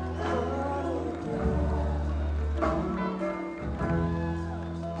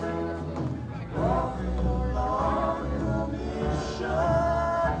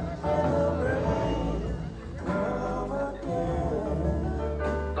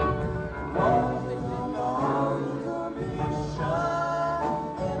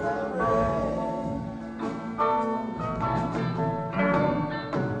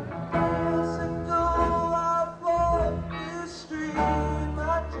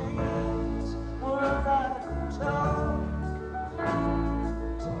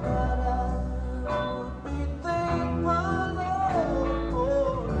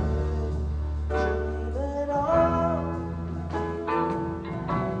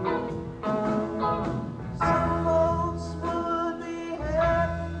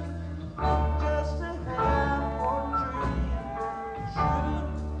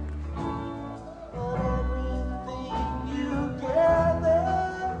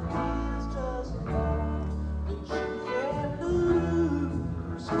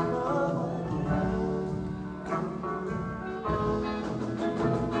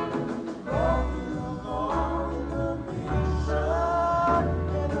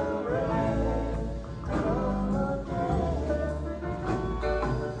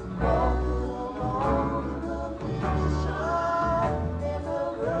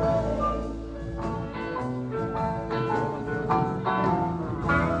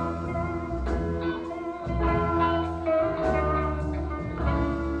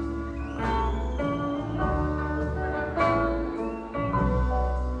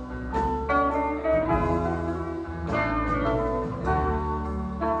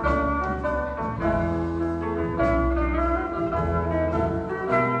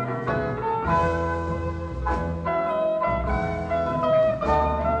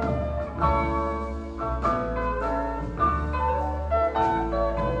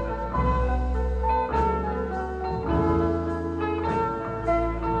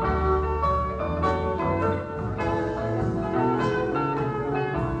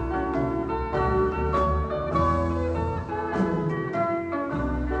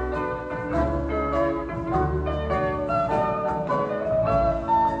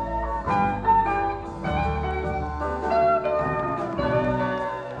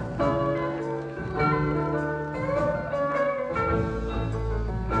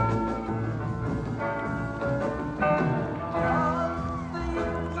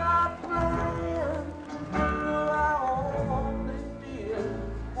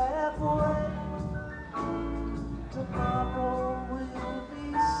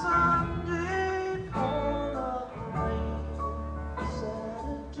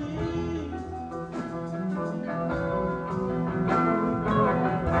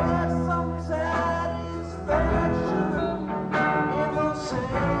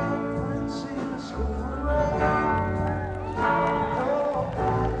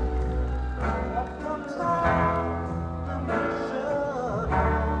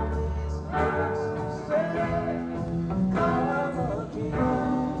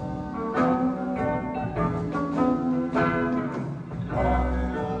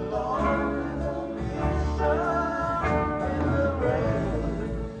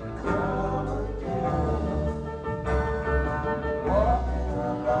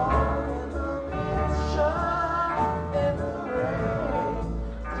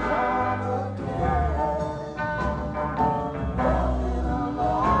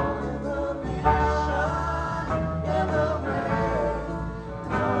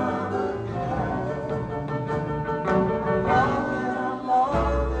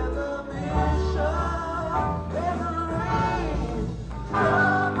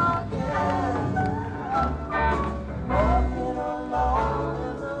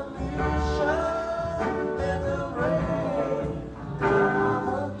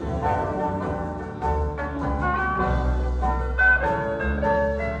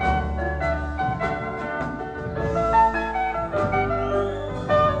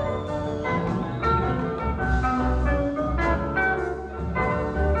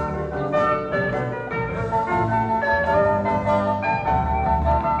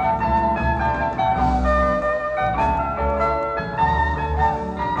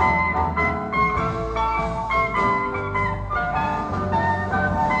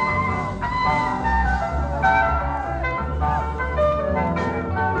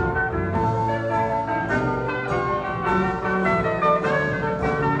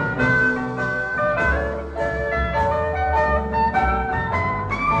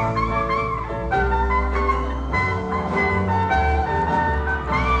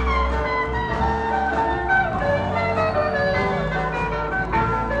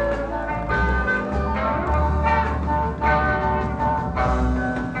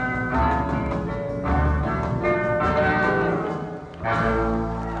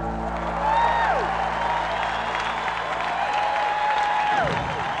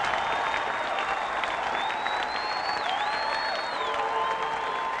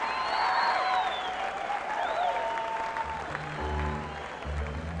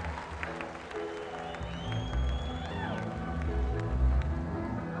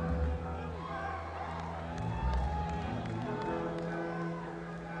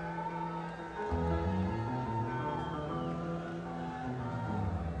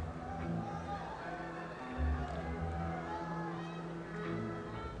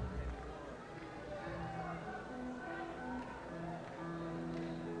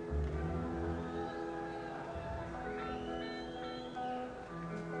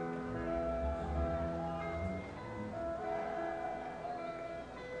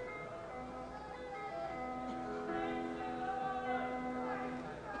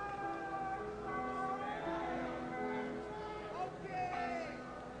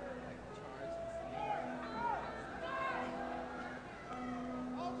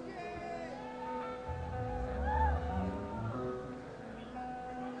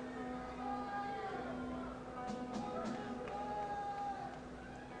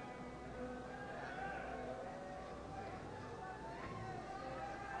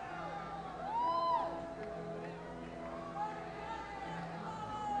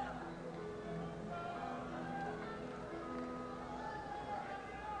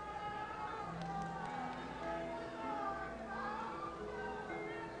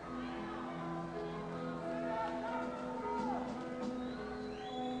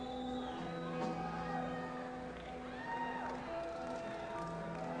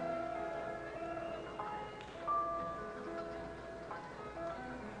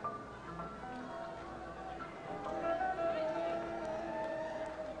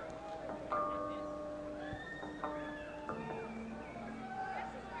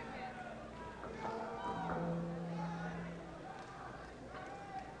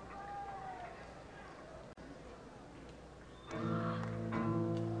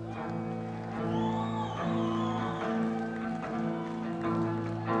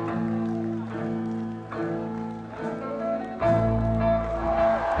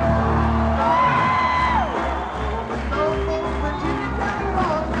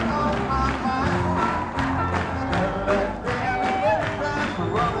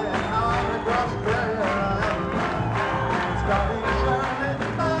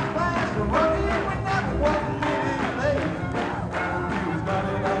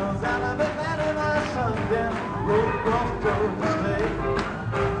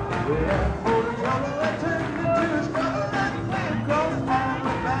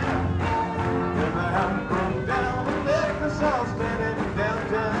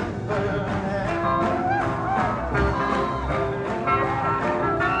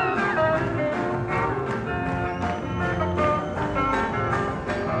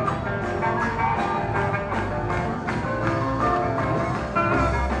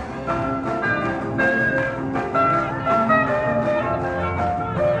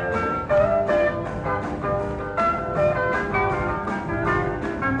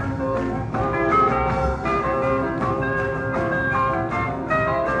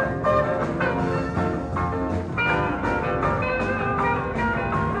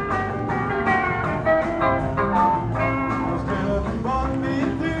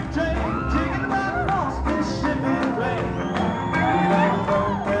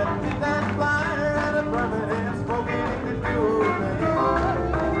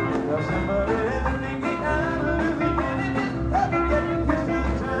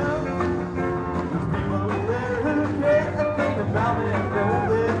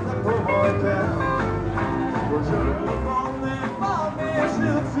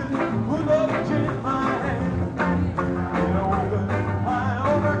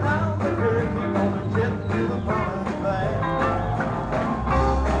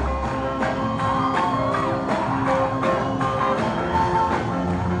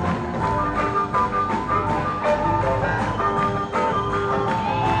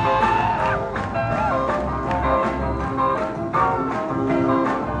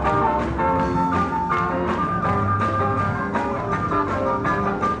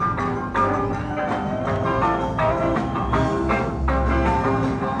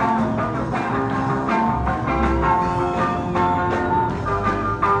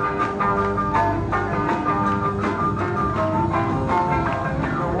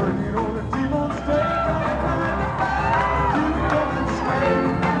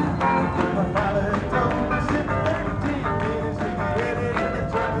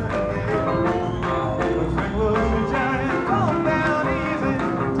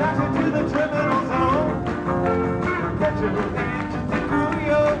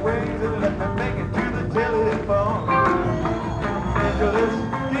 wings and let me make it to the telephone. Angeles,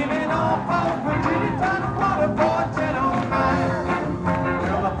 leaving on phone, Virginia, trying to water for 10:09.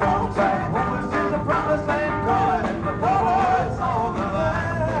 Well, the phone back home is to the promised land calling, and the boys on the line.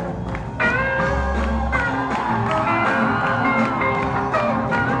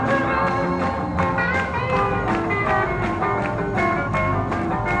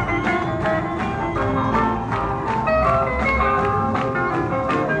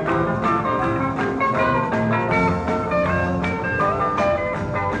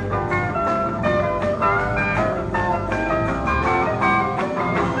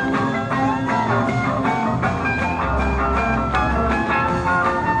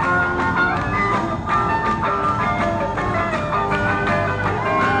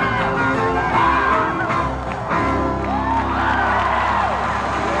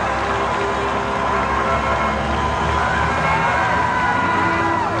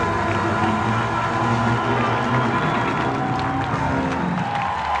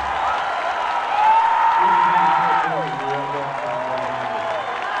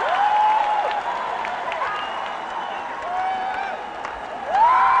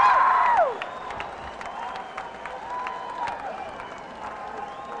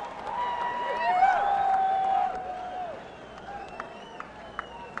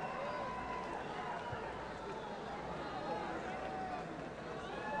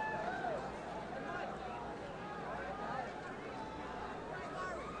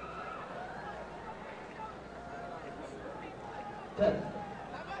 Good.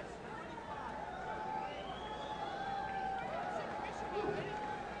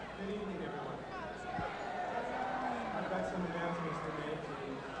 Good evening, everyone. I've got some announcements to make.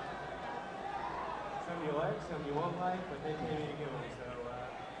 Some you like, some you won't like, but they pay me to give them, so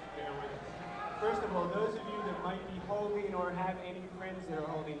bear with us. First of all, those of you that might be holding or have any friends that are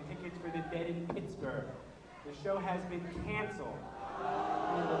holding tickets for the Dead in Pittsburgh, the show has been canceled.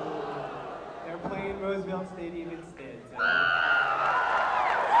 They're playing Roosevelt Stadium instead. So.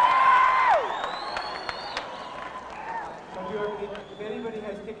 If anybody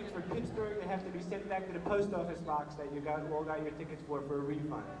has tickets for Pittsburgh, they have to be sent back to the post office box that you all got your tickets for a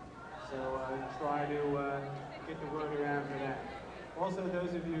refund. So try to get the word around for that. Also,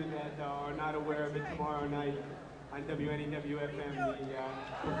 those of you that are not aware of it, tomorrow night on WNEW-FM,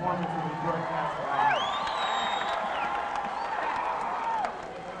 the performance will be broadcast live.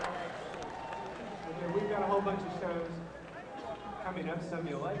 Okay, we've got a whole bunch of shows coming up. Some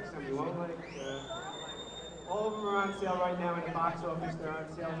you like, some you won't like. All of them are on sale right now in the box office. They're on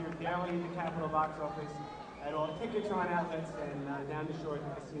sale here daily in the Capitol box office. At all tickets are on outlets and down the shore at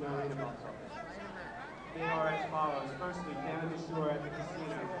the casino arena box office. They are as follows. Firstly, down the shore at the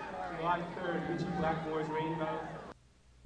casino, July 3rd, Richie Blackmore's Rainbow.